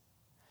peace,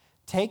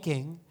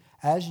 taking,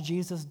 as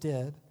Jesus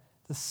did,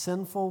 the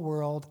sinful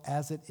world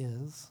as it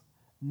is,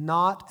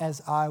 not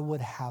as I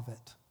would have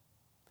it,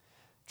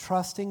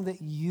 trusting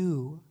that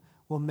you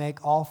will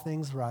make all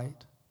things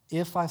right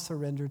if I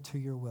surrender to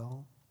your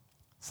will,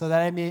 so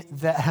that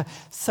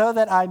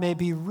I may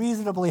be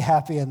reasonably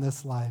happy in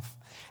this life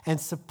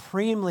and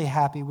supremely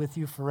happy with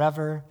you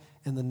forever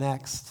in the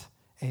next.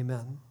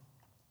 Amen.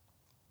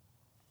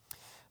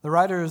 The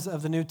writers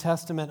of the New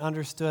Testament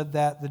understood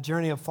that the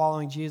journey of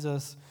following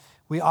Jesus,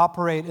 we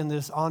operate in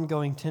this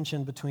ongoing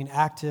tension between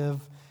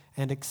active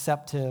and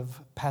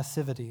acceptive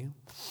passivity.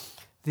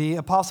 The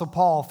Apostle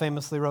Paul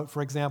famously wrote,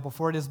 for example,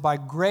 "For it is by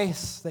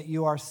grace that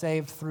you are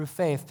saved through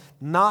faith,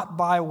 not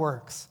by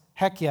works."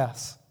 Heck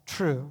yes,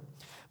 true.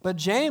 But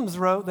James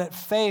wrote that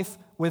faith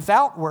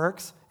without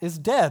works is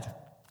dead.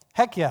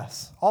 Heck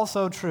yes,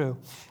 also true.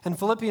 In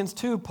Philippians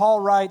 2,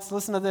 Paul writes,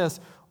 listen to this,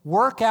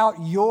 work out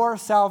your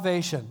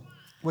salvation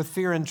with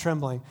fear and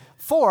trembling.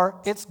 For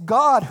it's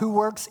God who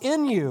works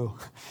in you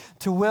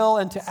to will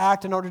and to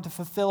act in order to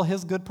fulfill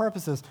his good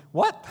purposes.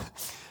 What?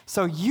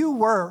 So you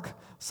work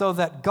so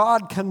that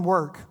God can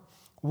work,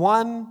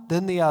 one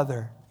then the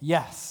other.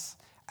 Yes,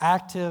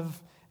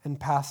 active and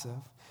passive.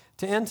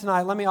 To end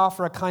tonight, let me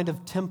offer a kind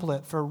of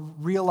template for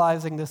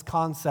realizing this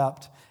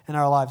concept in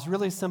our lives.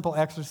 Really simple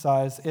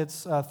exercise.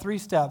 It's 3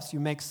 steps.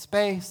 You make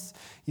space,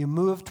 you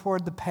move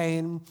toward the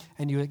pain,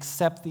 and you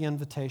accept the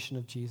invitation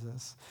of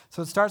Jesus.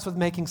 So it starts with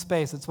making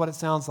space. It's what it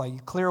sounds like.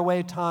 You clear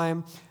away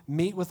time,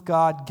 meet with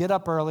God, get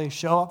up early,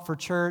 show up for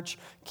church,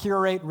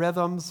 curate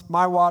rhythms.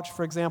 My watch,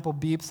 for example,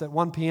 beeps at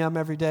 1 p.m.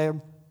 every day.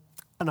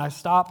 And I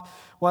stop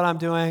what I'm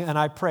doing and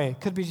I pray.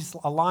 It could be just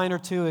a line or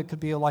two. It could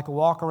be like a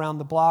walk around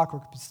the block, or it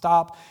could be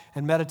stop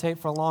and meditate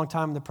for a long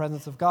time in the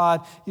presence of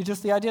God.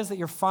 The idea is that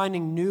you're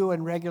finding new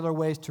and regular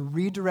ways to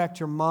redirect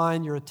your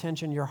mind, your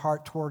attention, your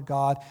heart toward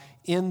God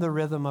in the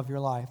rhythm of your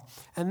life.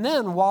 And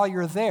then while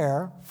you're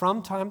there,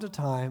 from time to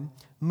time,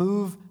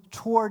 move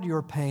toward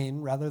your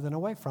pain rather than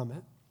away from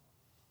it.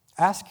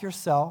 Ask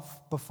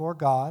yourself before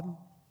God,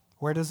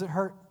 where does it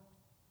hurt?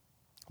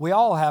 We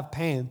all have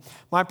pain.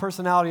 My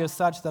personality is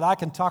such that I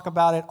can talk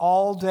about it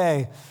all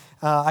day.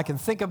 I can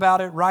think about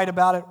it, write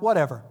about it,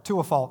 whatever, to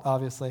a fault,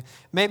 obviously.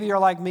 Maybe you're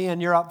like me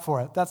and you're up for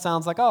it. That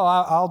sounds like, oh,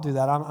 I'll do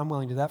that. I'm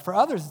willing to do that. For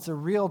others, it's a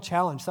real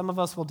challenge. Some of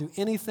us will do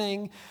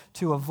anything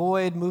to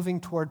avoid moving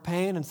toward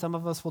pain, and some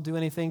of us will do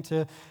anything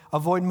to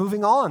avoid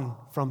moving on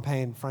from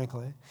pain,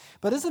 frankly.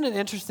 But isn't it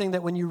interesting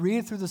that when you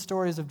read through the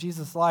stories of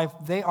Jesus' life,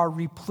 they are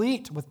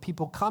replete with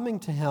people coming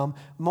to him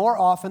more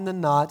often than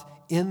not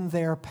in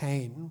their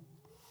pain?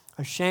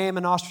 A shame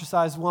and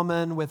ostracized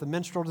woman with a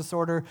menstrual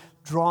disorder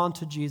drawn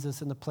to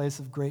Jesus in the place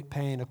of great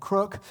pain. A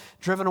crook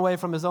driven away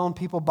from his own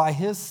people by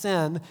his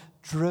sin,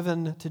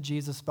 driven to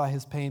Jesus by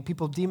his pain.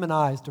 People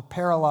demonized or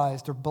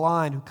paralyzed or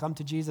blind who come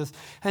to Jesus.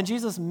 And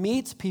Jesus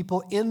meets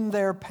people in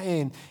their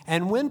pain.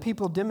 And when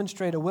people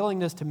demonstrate a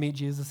willingness to meet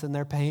Jesus in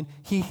their pain,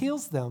 he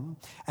heals them.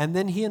 And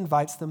then he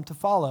invites them to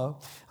follow.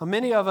 Now,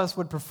 many of us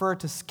would prefer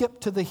to skip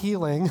to the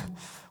healing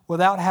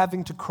without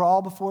having to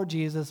crawl before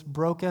Jesus,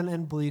 broken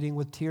and bleeding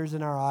with tears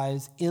in our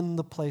eyes in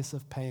the place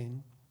of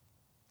pain.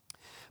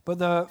 But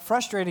the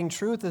frustrating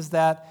truth is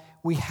that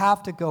we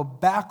have to go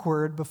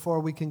backward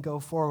before we can go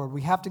forward.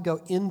 We have to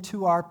go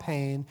into our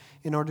pain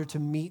in order to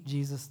meet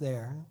Jesus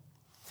there.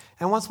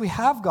 And once we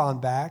have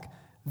gone back,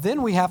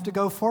 then we have to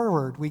go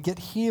forward. We get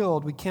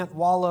healed. We can't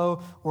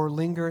wallow or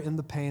linger in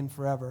the pain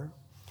forever.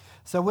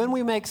 So when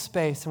we make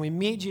space and we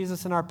meet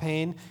Jesus in our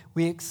pain,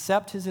 we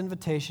accept his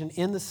invitation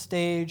in the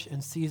stage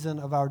and season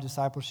of our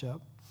discipleship.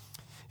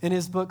 In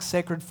his book,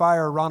 Sacred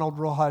Fire, Ronald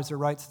Rolheiser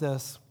writes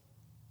this: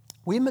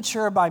 "We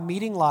mature by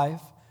meeting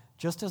life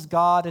just as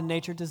God and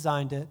nature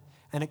designed it,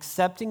 and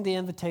accepting the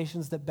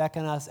invitations that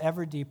beckon us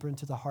ever deeper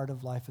into the heart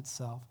of life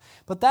itself."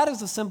 But that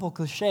is a simple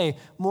cliche,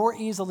 more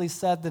easily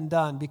said than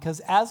done,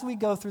 because as we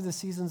go through the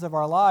seasons of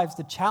our lives,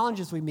 the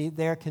challenges we meet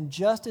there can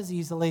just as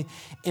easily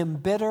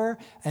embitter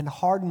and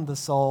harden the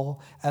soul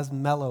as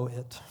mellow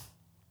it.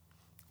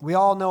 We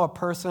all know a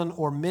person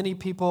or many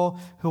people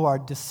who are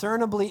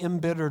discernibly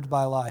embittered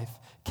by life,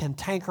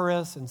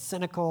 cantankerous and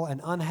cynical and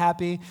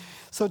unhappy.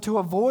 So to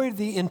avoid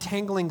the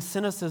entangling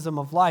cynicism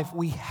of life,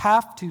 we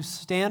have to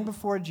stand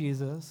before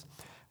Jesus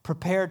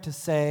prepared to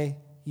say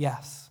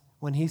yes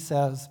when he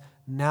says,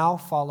 "Now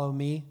follow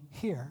me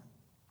here."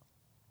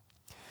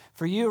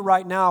 For you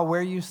right now,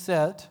 where you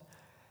sit,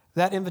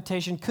 that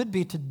invitation could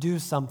be to do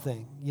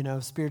something,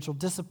 spiritual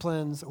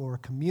disciplines or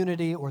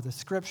community or the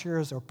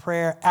scriptures or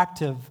prayer,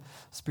 active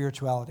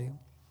spirituality.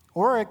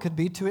 Or it could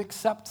be to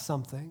accept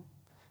something,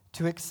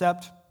 to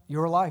accept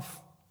your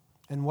life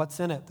and what's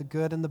in it, the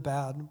good and the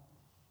bad,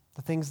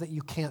 the things that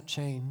you can't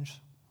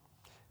change.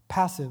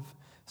 Passive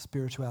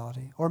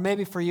spirituality. Or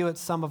maybe for you, it's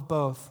some of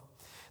both.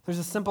 There's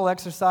a simple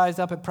exercise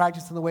up at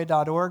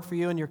practicingtheway.org for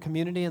you and your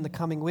community in the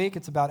coming week.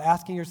 It's about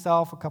asking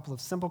yourself a couple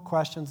of simple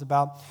questions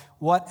about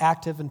what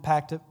active and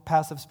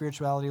passive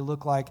spirituality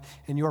look like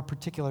in your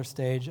particular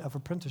stage of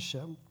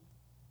apprenticeship.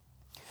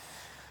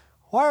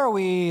 Why are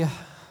we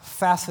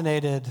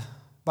fascinated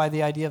by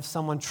the idea of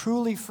someone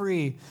truly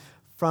free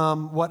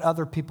from what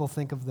other people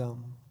think of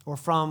them, or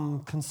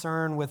from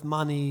concern with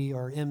money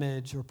or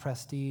image or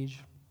prestige?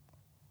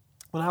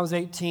 When I was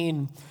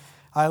 18,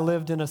 I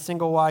lived in a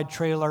single-wide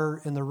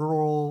trailer in the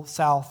rural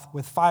South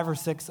with 5 or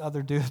 6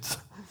 other dudes,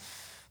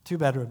 2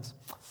 bedrooms.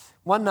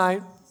 One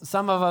night,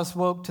 some of us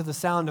woke to the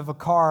sound of a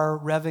car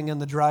revving in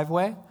the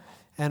driveway,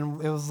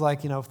 and it was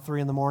like, 3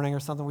 in the morning or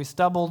something. We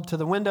stumbled to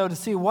the window to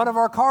see one of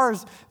our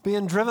cars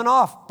being driven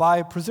off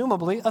by,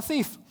 presumably, a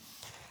thief.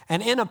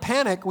 And in a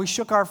panic, we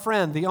shook our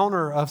friend, the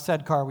owner of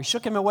said car. We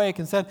shook him awake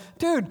and said,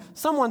 "Dude,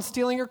 someone's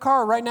stealing your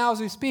car right now as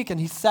we speak." And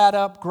he sat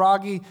up,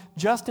 groggy,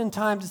 just in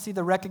time to see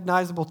the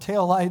recognizable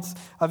taillights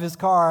of his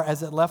car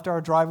as it left our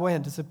driveway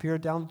and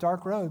disappeared down the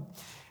dark road.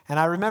 And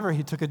I remember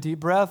he took a deep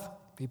breath,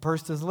 he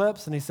pursed his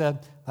lips, and he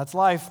said, "That's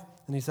life."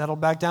 And he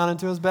settled back down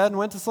into his bed and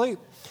went to sleep.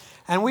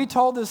 And we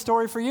told this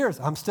story for years.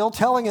 I'm still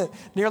telling it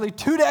nearly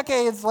 2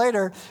 decades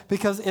later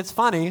because it's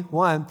funny,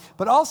 one,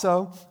 but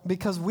also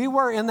because we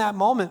were in that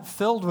moment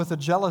filled with a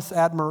jealous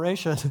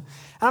admiration. And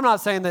I'm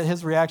not saying that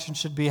his reaction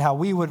should be how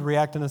we would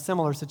react in a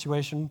similar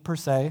situation per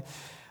se,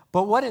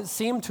 but what it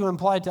seemed to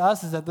imply to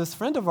us is that this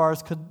friend of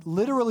ours could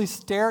literally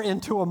stare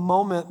into a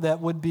moment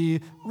that would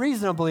be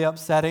reasonably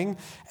upsetting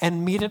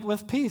and meet it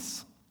with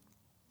peace.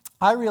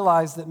 I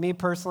realize that me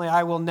personally,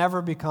 I will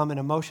never become an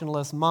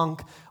emotionless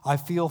monk. I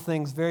feel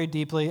things very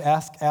deeply.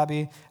 Ask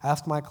Abby,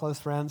 ask my close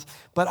friends.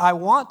 But I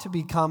want to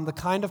become the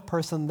kind of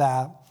person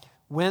that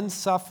when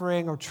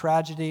suffering or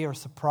tragedy or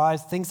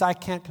surprise, things I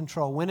can't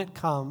control, when it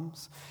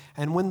comes,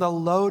 and when the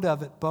load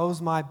of it bows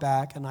my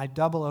back and I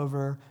double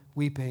over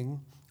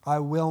weeping, I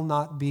will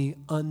not be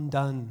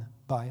undone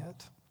by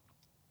it.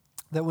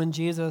 That when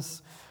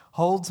Jesus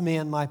holds me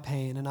in my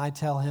pain and I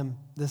tell him,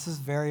 this is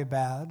very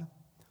bad,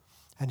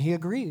 and he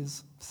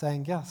agrees,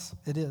 saying, yes,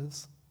 it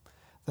is,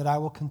 that I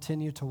will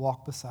continue to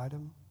walk beside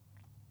him.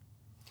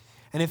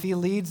 And if he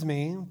leads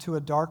me to a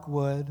dark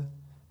wood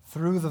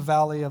through the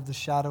valley of the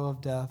shadow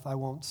of death, I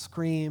won't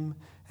scream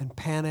and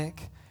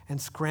panic and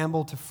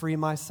scramble to free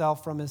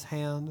myself from his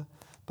hand,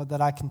 but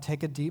that I can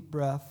take a deep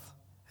breath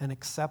and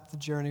accept the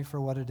journey for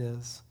what it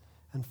is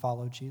and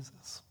follow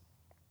Jesus.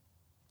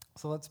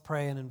 So let's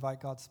pray and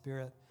invite God's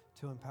Spirit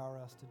to empower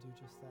us to do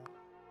just that.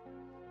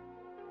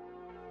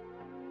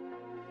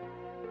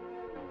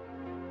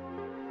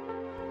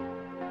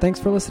 Thanks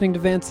for listening to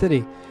Van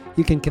City.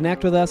 You can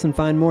connect with us and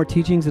find more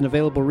teachings and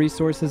available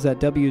resources at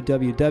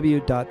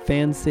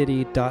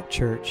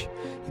www.vancity.church.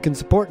 You can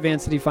support Van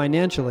City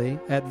financially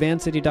at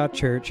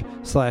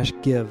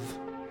vancity.church/give.